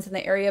other ones in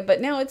the area,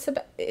 but now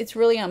it's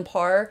really on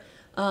par.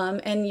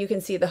 And you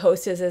can see the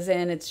hostess is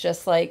in. It's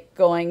just like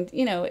going,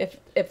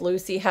 if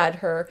Lucy had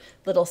her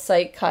little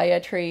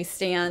psychiatry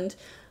stand.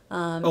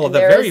 The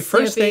very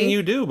first thing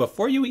you do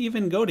before you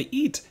even go to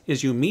eat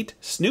is you meet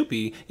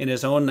Snoopy in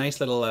his own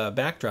nice little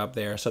backdrop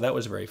there. So that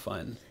was very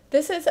fun.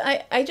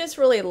 I just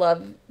really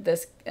love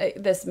this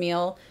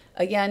meal.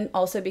 Again,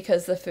 also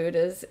because the food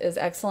is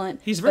excellent.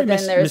 He's very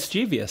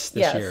mischievous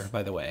this year,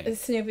 by the way.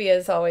 Snoopy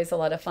is always a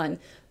lot of fun.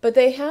 But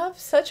they have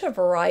such a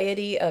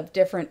variety of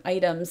different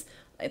items.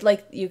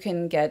 Like you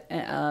can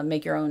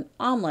make your own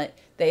omelet.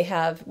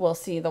 We'll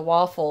see the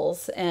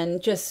waffles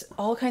and just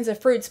all kinds of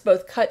fruits,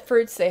 both cut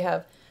fruits. They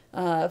have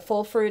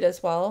full fruit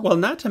as well. Well,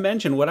 not to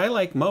mention what I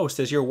like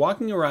most is you're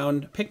walking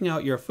around picking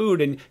out your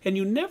food and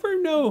you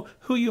never know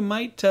who you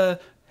might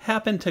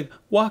happen to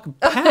walk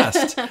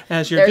past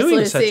as you're doing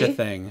Lucy. Such a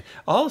thing.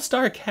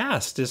 All-star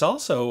cast is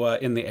also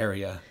in the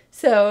area.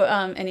 So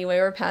anyway,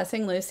 we're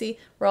passing Lucy.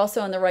 We're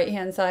also on the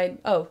right-hand side.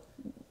 Oh,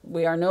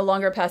 we are no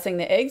longer passing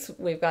the eggs.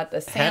 We've got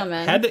the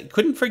salmon.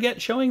 Couldn't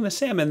forget showing the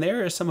salmon.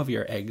 There are some of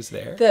your eggs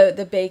there.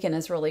 The bacon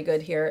is really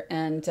good here,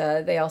 and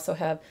they also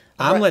have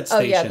omelet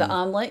station. Oh yeah, the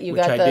omelet.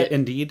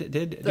 Indeed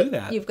did do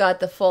that. You've got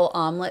the full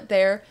omelet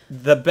there.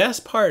 The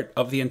best part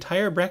of the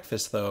entire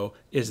breakfast, though,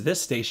 is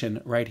this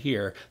station right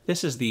here.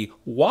 This is the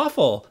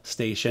waffle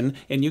station,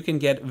 and you can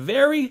get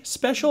very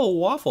special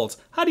waffles.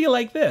 How do you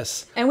like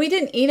this? And we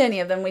didn't eat any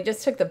of them. We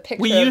just took the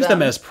picture. We used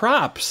them as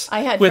props. I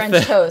had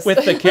French toast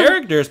with the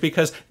characters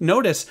because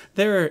notice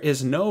there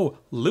is no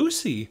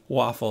Lucy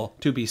waffle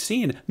to be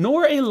seen,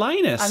 nor a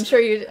Linus. I'm sure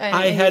you.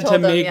 I had to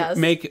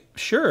make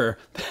sure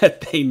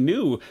that they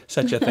knew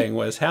such a thing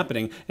was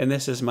happening. And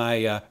this is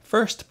my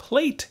first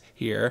plate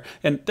here.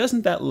 And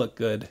doesn't that look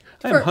good?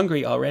 I'm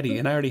hungry already,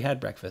 and I already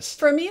had breakfast.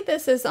 For me,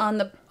 this is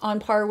on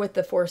par with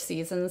the Four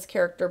Seasons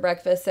character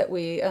breakfast that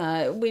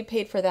we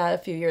paid for that a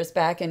few years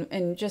back,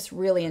 and just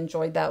really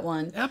enjoyed that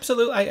one.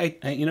 Absolutely.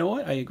 I you know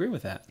what? I agree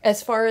with that.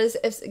 As far as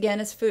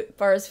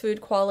food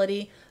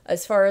quality,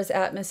 as far as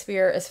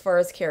atmosphere, as far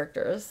as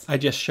characters. I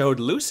just showed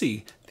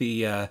Lucy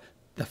the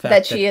fact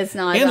that she is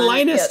not, and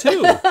Linus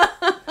too.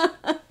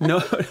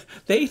 No,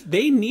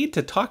 they need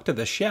to talk to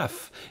the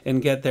chef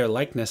and get their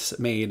likeness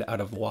made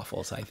out of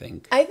waffles, I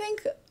think. I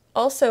think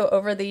also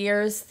over the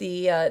years,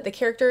 the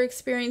character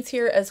experience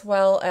here as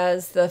well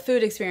as the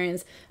food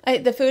experience.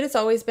 The food has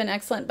always been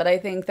excellent, but I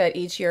think that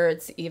each year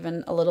it's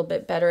even a little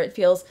bit better. It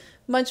feels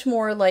much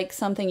more like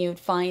something you'd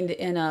find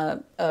in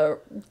a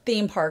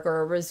theme park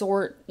or a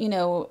resort,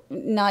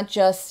 not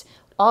just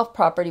off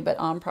property, but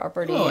on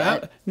property.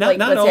 Oh,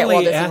 not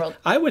only,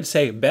 I would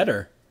say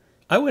better.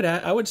 I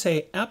would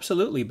say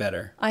absolutely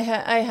better. I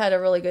had a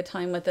really good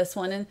time with this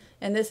one,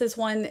 and this is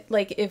one,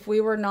 like, if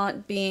we were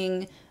not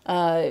being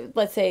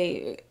let's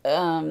say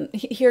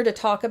here to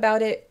talk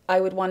about it, I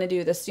would want to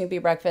do the Snoopy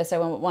breakfast, I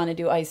would want to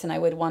do ice, and I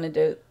would want to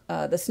do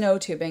the snow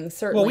tubing,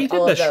 certainly. Well, we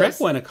did the Shrek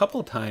one a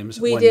couple times.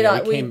 We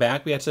came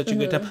back. We had such a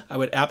good time. I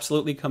would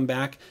absolutely come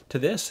back to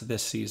this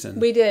season.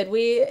 We did.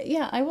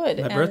 I would.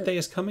 My birthday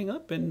is coming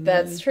up, and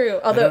that's true.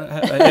 Although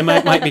it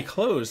might be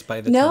closed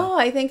by the time. No,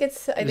 I think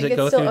it's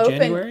still open.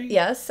 January?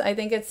 Yes, I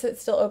think it's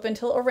still open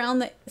till around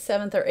the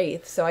 7th or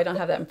 8th. So I don't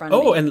have that in front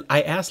of me. Oh, and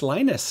I asked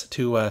Linus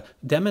to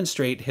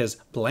demonstrate his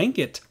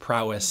blanket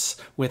prowess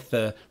with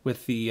the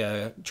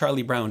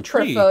Charlie Brown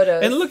tree. For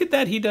photos. And look at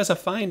that, he does a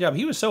fine job.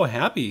 He was so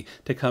happy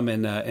to come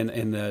and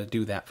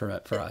do that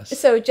for us.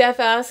 So Jeff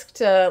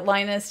asked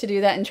Linus to do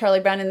that in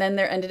Charlie Brown, and then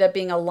there ended up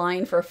being a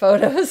line for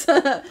photos.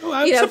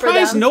 I'm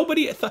surprised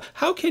nobody thought.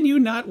 How can you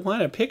not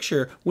want a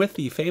picture with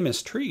the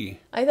famous tree?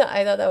 I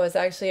thought that was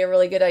actually a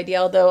really good idea.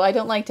 Although I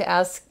don't like to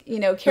ask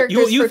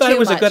characters. You thought it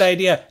was a good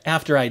idea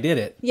after I did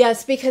it.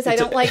 Yes, because I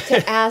don't like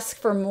to ask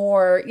for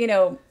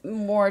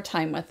more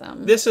time with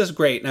them. This is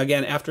great. Now,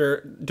 again,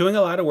 after doing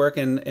a lot of work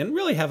and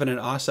really having an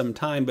awesome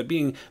time, but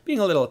being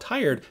a little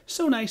tired,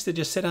 so nice to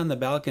just sit on the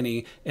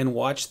balcony and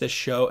watch this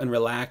show and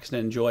relax and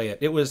enjoy it.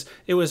 It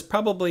was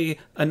probably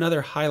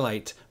another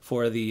highlight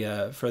for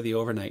the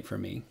overnight for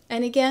me.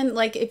 And again,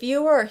 like, if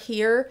you are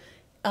here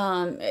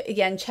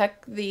again,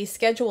 check the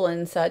schedule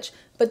and such,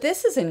 but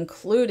this is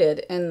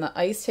included in the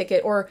ice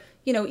ticket, or,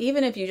 you know,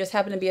 even if you just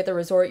happen to be at the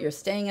resort, you're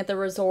staying at the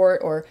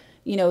resort, or,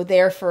 you know,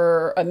 there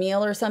for a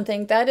meal or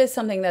something, that is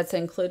something that's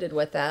included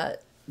with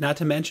that. Not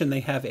to mention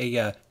they have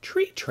a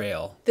tree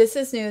trail. This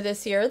is new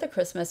this year, the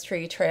Christmas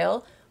tree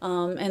trail.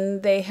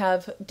 And they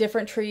have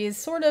different trees,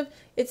 sort of,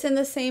 it's in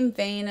the same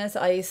vein as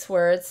ice,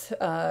 where it's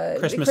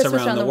Christmas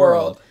around the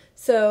world.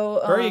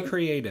 So very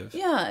creative.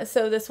 Yeah,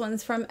 so this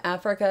one's from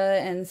Africa,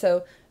 and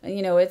so,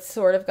 you know, it's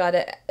sort of got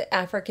an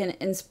African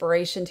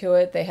inspiration to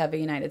it. They have a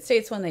United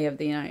States one, they have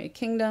the United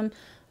Kingdom,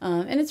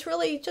 and it's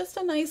really just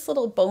a nice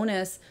little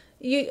bonus.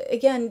 You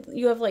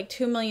have like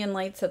 2 million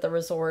lights at the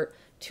resort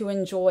to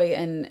enjoy,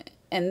 and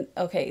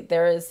okay,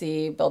 there is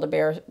the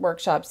Build-A-Bear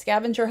Workshop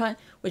scavenger hunt,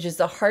 which is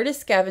the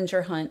hardest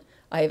scavenger hunt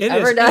I've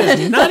ever done. It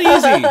is not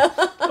easy.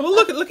 Well,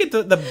 look at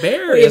the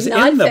bear is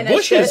in the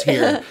bushes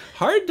here.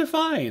 Hard to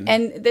find.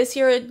 And this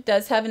year it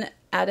does have an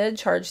added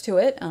charge to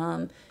it.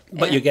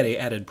 But you get an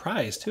added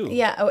prize too.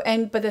 Yeah.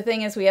 Oh, but the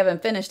thing is, we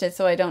haven't finished it,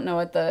 so I don't know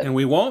what the. And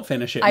we won't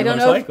finish it. I don't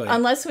know likely.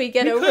 Unless we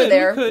get over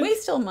there. We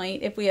still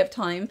might if we have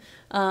time.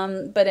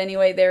 But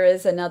anyway, there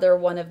is another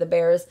one of the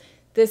bears.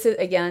 This is,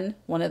 again,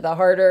 one of the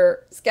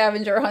harder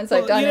scavenger hunts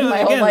I've done in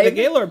my whole life. The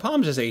Gaylord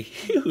Palms is a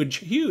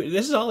huge,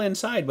 this is all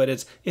inside, but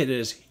it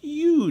is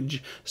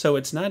huge, so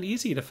it's not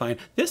easy to find.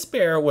 This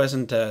bear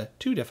wasn't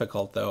too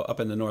difficult, though, up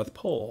in the North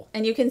Pole.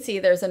 And you can see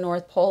there's a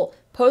North Pole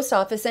post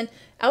office, and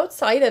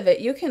outside of it,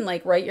 you can,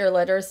 like, write your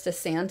letters to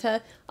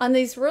Santa on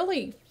these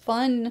really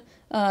fun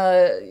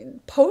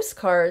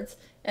postcards,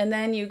 and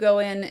then you go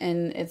in,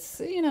 and it's,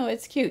 you know,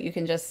 it's cute. You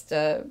can just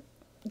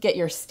get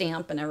your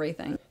stamp and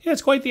everything. Yeah,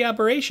 it's quite the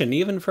operation,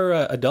 even for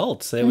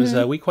adults. It was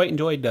we quite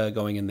enjoyed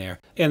going in there.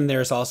 And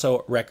there's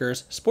also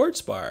Wrecker's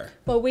Sports Bar.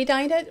 Well, we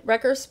dined at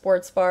Wrecker's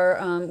Sports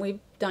Bar. We've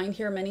dined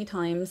here many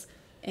times.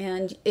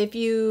 And if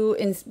you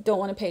don't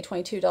want to pay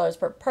 $22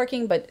 per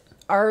parking, but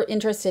are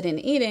interested in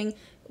eating,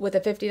 with a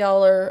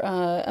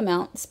 $50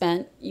 amount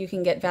spent, you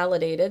can get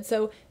validated.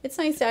 So it's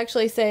nice to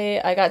actually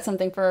say, I got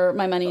something for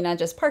my money, not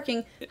just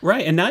parking.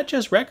 Right, and not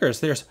just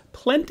Wreckers. There's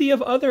plenty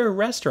of other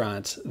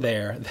restaurants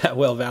there that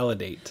will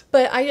validate.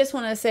 But I just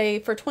want to say,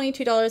 for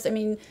 $22, I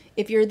mean,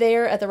 if you're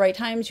there at the right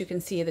times, you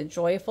can see the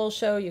Joyful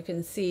show. You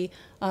can see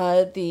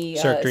the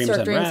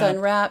Cirque Dreams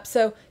Unwrapped.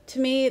 So to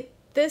me,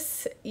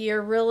 this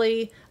year,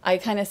 really, I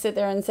kind of sit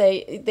there and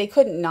say, they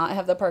couldn't not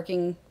have the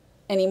parking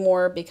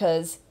anymore,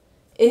 because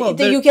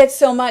you get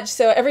so much,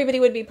 so everybody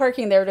would be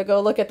parking there to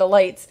go look at the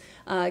lights.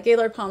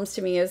 Gaylord Palms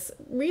to me is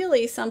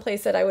really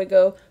someplace that I would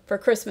go for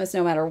Christmas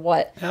no matter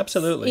what.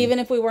 Absolutely. Even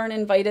if we weren't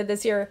invited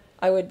this year,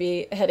 I would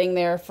be heading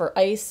there for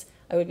ice.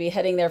 I would be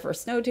heading there for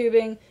snow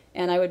tubing,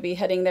 and I would be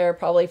heading there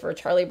probably for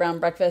Charlie Brown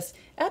breakfast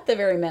at the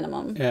very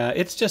minimum. Yeah,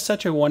 it's just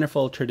such a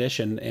wonderful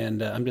tradition,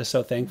 and I'm just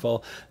so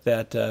thankful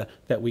that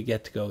that we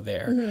get to go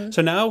there. Mm-hmm.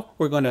 So now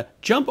we're going to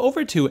jump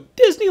over to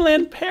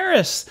Disneyland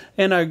Paris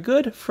and our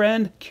good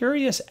friend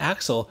Curious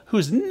Axel,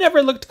 who's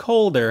never looked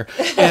colder,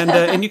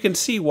 and you can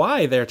see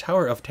why their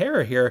Tower of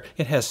Terror here.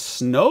 It has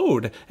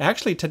snowed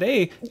actually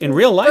today in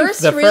real life.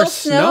 The first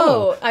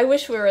snow. I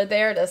wish we were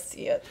there to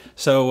see it.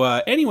 So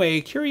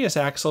anyway, Curious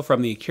Axel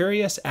from the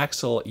Curious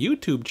Axel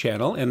YouTube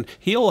channel, and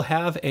he'll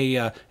have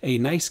a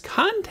nice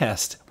contest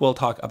we'll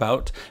talk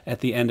about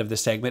at the end of the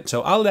segment.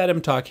 So I'll let him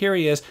talk. Here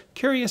he is,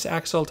 Curious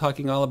Axel,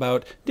 talking all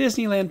about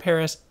Disneyland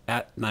Paris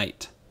at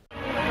night.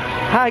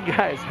 Hi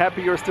guys,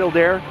 happy you're still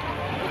there.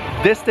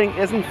 This thing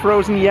isn't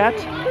frozen yet,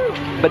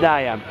 but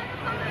I am.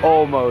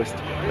 Almost.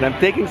 And I'm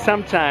taking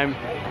some time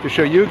to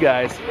show you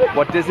guys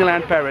what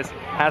Disneyland Paris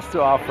has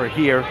to offer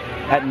here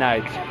at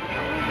night.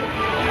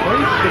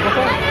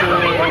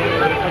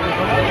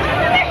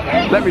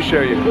 Let me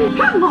show you.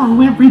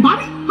 Hello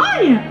everybody,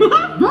 hiya!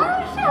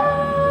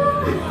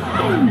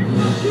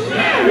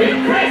 Merry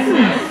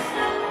Christmas!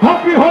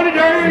 Happy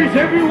holidays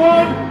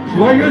everyone!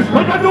 Joyous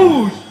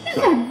holidays! Is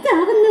that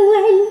dove in the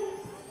way?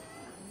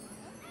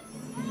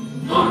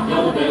 Hark,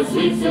 all the bells,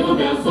 sweet silver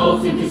bells, all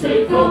seem to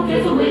say, throw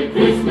cares away.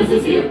 Christmas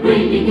is here,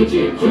 bringing good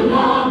cheer to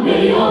love.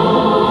 May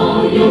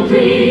all your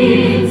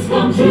dreams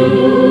come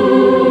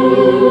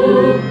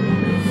true.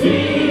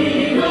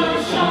 See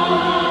the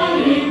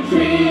shining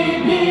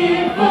tree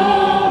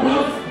before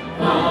us.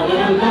 La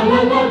la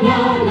la la la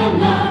la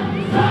la.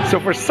 So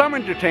for some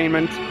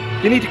entertainment,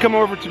 you need to come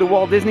over to the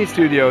Walt Disney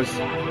Studios.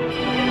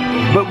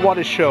 But what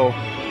a show.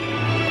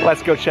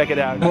 Let's go check it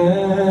out.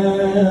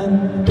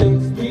 And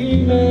thanks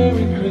be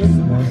Merry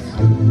Christmas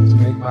to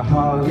make my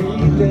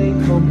holiday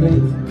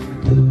complete.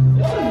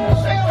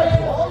 Santa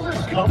Claus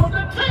is coming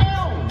to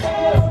town.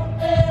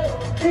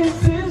 This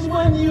is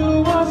when you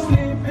are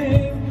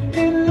sleeping.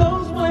 It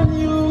knows when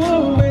you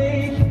are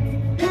awake.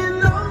 It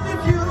knows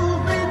if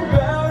you've been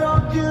bad or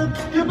good.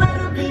 You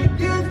better be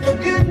good for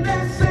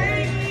goodness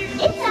sake.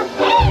 It's a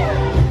bear.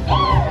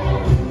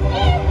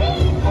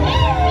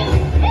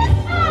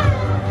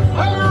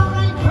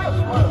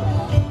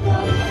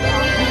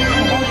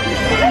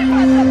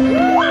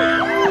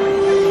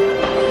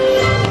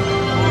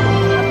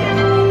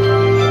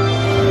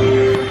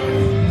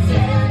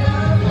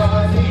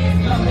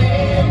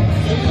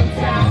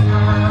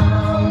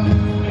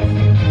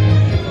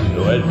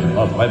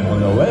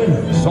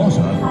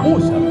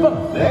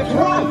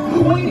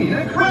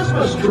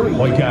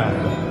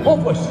 En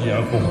voici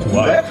un pour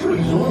toi. That's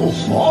reasonable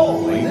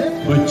small, ain't it?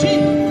 Petit,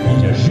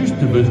 il a juste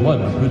besoin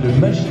d'un peu de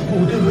magie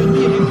pour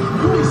devenir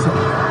éblouissant.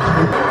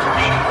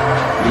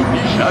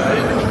 N'oublie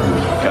jamais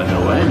qu'à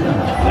Noël,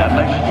 la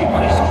magie est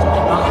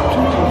présente partout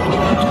autour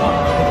de toi.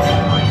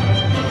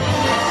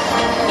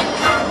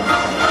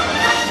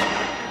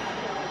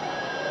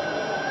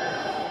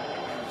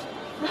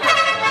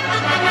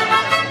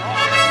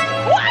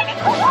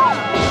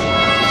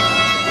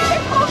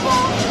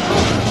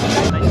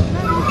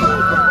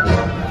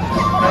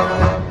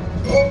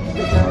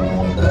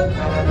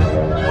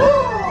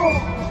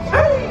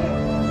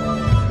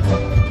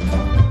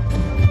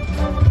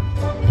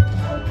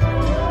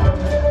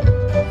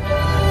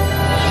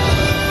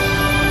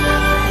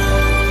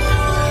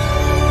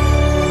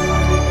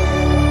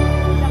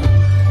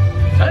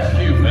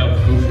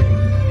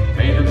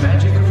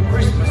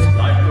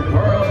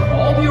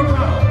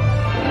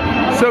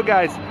 So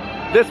guys,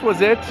 this was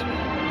it.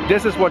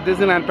 This is what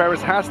Disneyland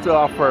Paris has to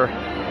offer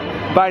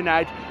by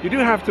night. You do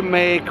have to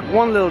make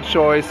one little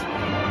choice.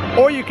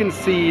 Or you can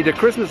see the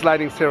Christmas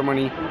lighting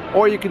ceremony,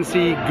 or you can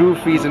see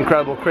Goofy's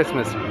Incredible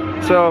Christmas.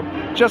 So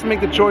just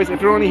make the choice.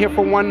 If you're only here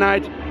for one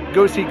night,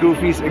 go see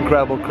Goofy's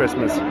Incredible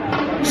Christmas.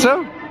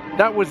 So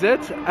that was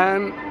it,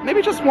 and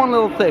maybe just one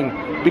little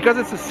thing. Because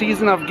it's a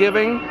season of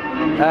giving,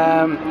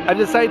 I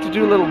decided to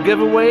do a little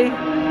giveaway.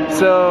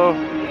 So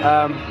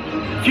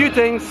few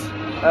things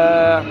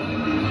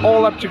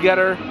all up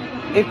together,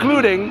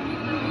 including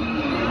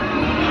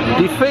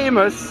the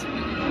famous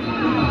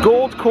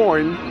gold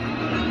coin.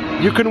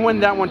 You can win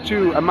that one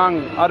too,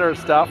 among other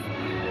stuff.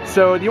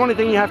 So the only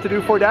thing you have to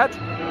do for that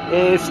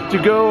is to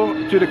go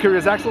to the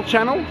Curious Axel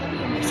channel,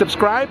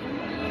 subscribe,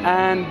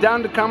 and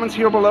down in the comments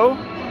here below,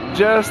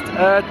 just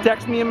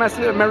text me a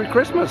message, Merry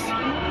Christmas.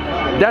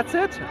 That's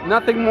it,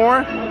 nothing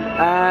more,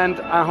 and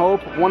I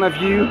hope one of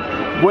you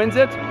wins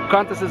it.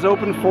 Contest is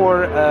open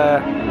for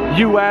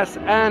US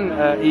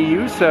and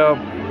EU, so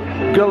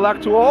good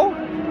luck to all,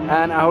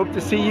 and I hope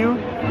to see you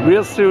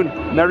real soon.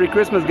 Merry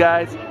Christmas,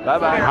 guys.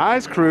 Bye-bye. Hi,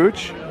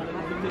 Scrooge.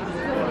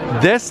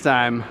 This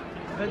time,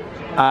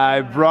 I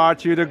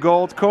brought you the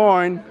gold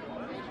coin.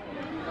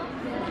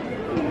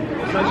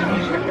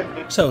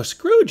 So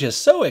Scrooge is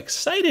so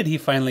excited he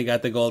finally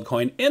got the gold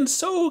coin, and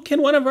so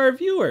can one of our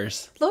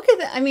viewers. Look at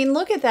that. I mean,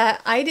 look at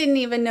that. I didn't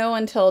even know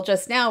until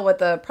just now what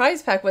the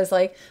prize pack was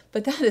like,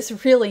 but that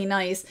is really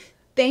nice.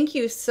 Thank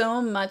you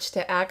so much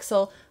to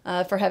Axel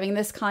for having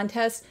this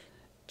contest.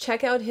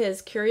 Check out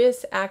his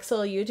Curious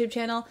Axel YouTube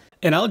channel.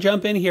 And I'll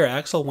jump in here.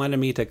 Axel wanted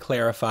me to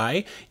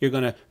clarify. You're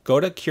going to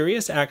go to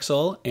Curious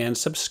Axel and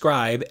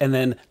subscribe, and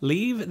then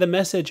leave the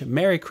message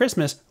Merry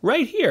Christmas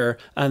right here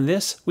on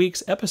this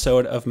week's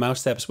episode of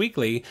Mousesteps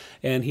Weekly.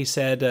 And he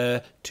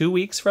said 2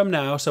 weeks from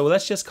now, so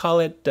let's just call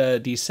it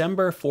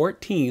December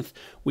 14th,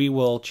 we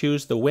will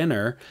choose the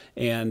winner,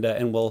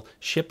 and we'll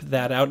ship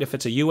that out. If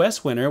it's a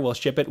U.S. winner, we'll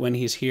ship it when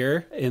he's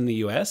here in the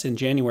U.S. in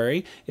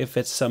January. If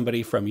it's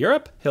somebody from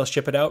Europe, he'll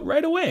ship it out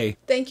right away.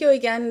 Thank you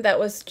again. That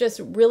was just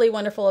really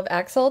wonderful of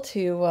Axel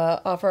to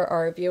offer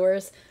our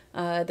viewers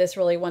this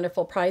really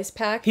wonderful prize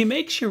pack. He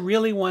makes you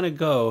really want to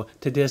go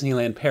to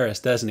Disneyland Paris,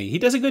 doesn't he? He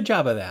does a good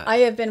job of that. I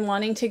have been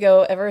wanting to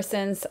go ever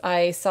since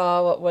I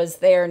saw what was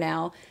there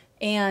now.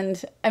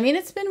 And I mean,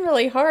 it's been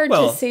really hard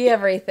to see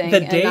everything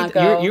and not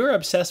go. You're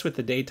obsessed with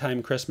the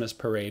daytime Christmas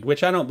parade,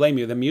 which I don't blame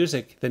you. The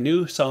music, the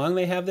new song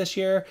they have this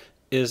year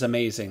is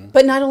amazing.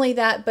 But not only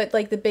that, but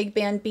like the big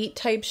band beat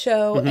type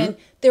show. And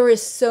there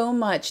is so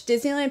much.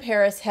 Disneyland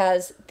Paris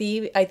has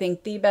I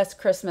think the best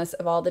Christmas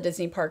of all the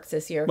Disney parks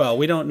this year. Well,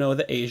 we don't know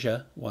the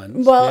Asia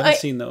ones. Well, we haven't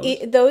seen those.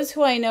 Those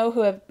who I know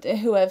who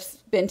have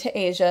been to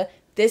Asia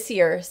this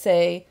year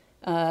say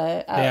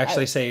they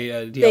actually say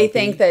DLP. They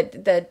think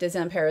that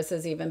Disneyland Paris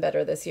is even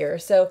better this year.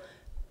 So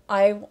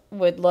I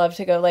would love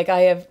to go. Like,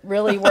 I have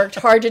really worked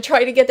hard to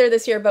try to get there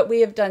this year, but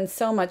we have done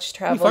so much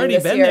traveling We've already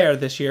been there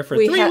this year for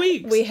 3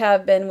 weeks. We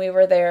have been. We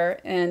were there,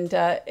 and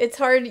it's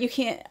hard. You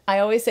can't. I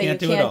always say you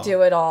can't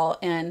do it all,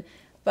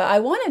 but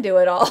I want to do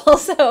it all.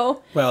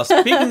 So well,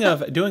 speaking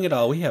of doing it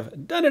all, we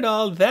have done it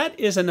all. That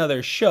is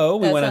another show.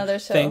 We want to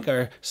thank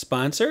our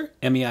sponsor,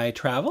 MEI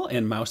Travel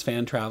and Mouse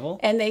Fan Travel,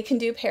 and they can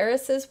do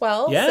Paris as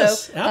well.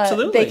 Yes, so,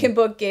 absolutely. They can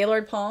book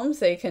Gaylord Palms.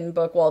 They can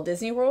book Walt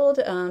Disney World.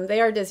 They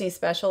are Disney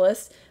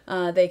specialists.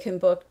 They can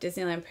book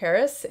Disneyland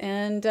Paris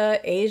and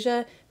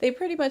Asia. They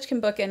pretty much can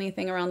book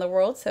anything around the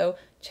world. So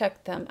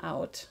check them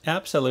out.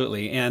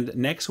 Absolutely. And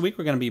next week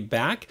we're going to be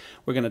back.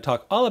 We're going to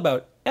talk all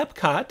about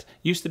Epcot.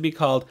 Used to be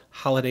called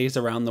Holidays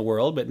Around the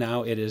World, but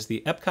now it is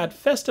the Epcot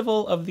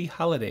Festival of the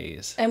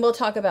Holidays. And we'll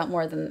talk about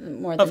more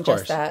than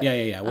just that.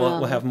 Yeah.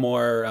 We'll have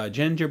more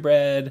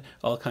gingerbread,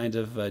 all kinds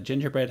of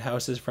gingerbread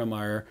houses from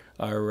our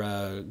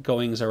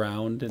goings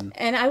around.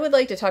 And I would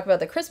like to talk about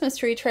the Christmas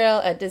tree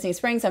trail at Disney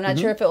Springs. I'm not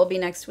sure if it will be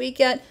next week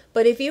yet,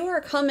 but if you are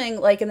coming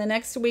like in the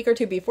next week or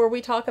two before we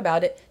talk talk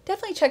about it,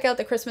 definitely check out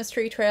the Christmas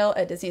tree trail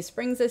at Disney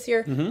Springs this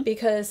year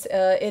because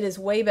it is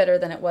way better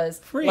than it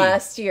was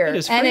last year. It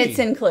is and free. it's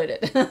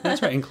included.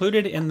 That's right,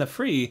 included in the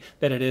free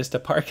that it is to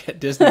park at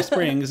Disney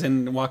Springs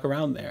and walk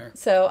around there.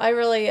 So I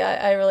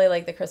really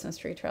like the Christmas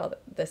tree trail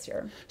this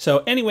year.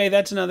 So anyway,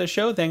 that's another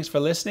show. Thanks for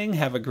listening.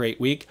 Have a great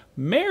week.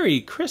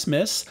 Merry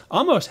Christmas,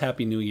 almost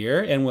Happy New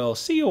Year, and we'll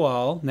see you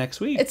all next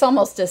week. It's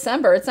almost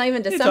December. It's not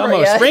even December It's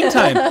almost yet.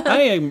 springtime.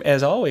 I am,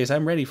 as always,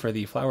 I'm ready for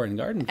the Flower and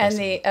Garden And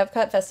Festival. the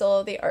Epcot Festival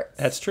of the Arts.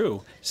 That's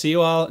true. See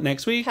you all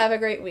next week. Have a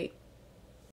great week.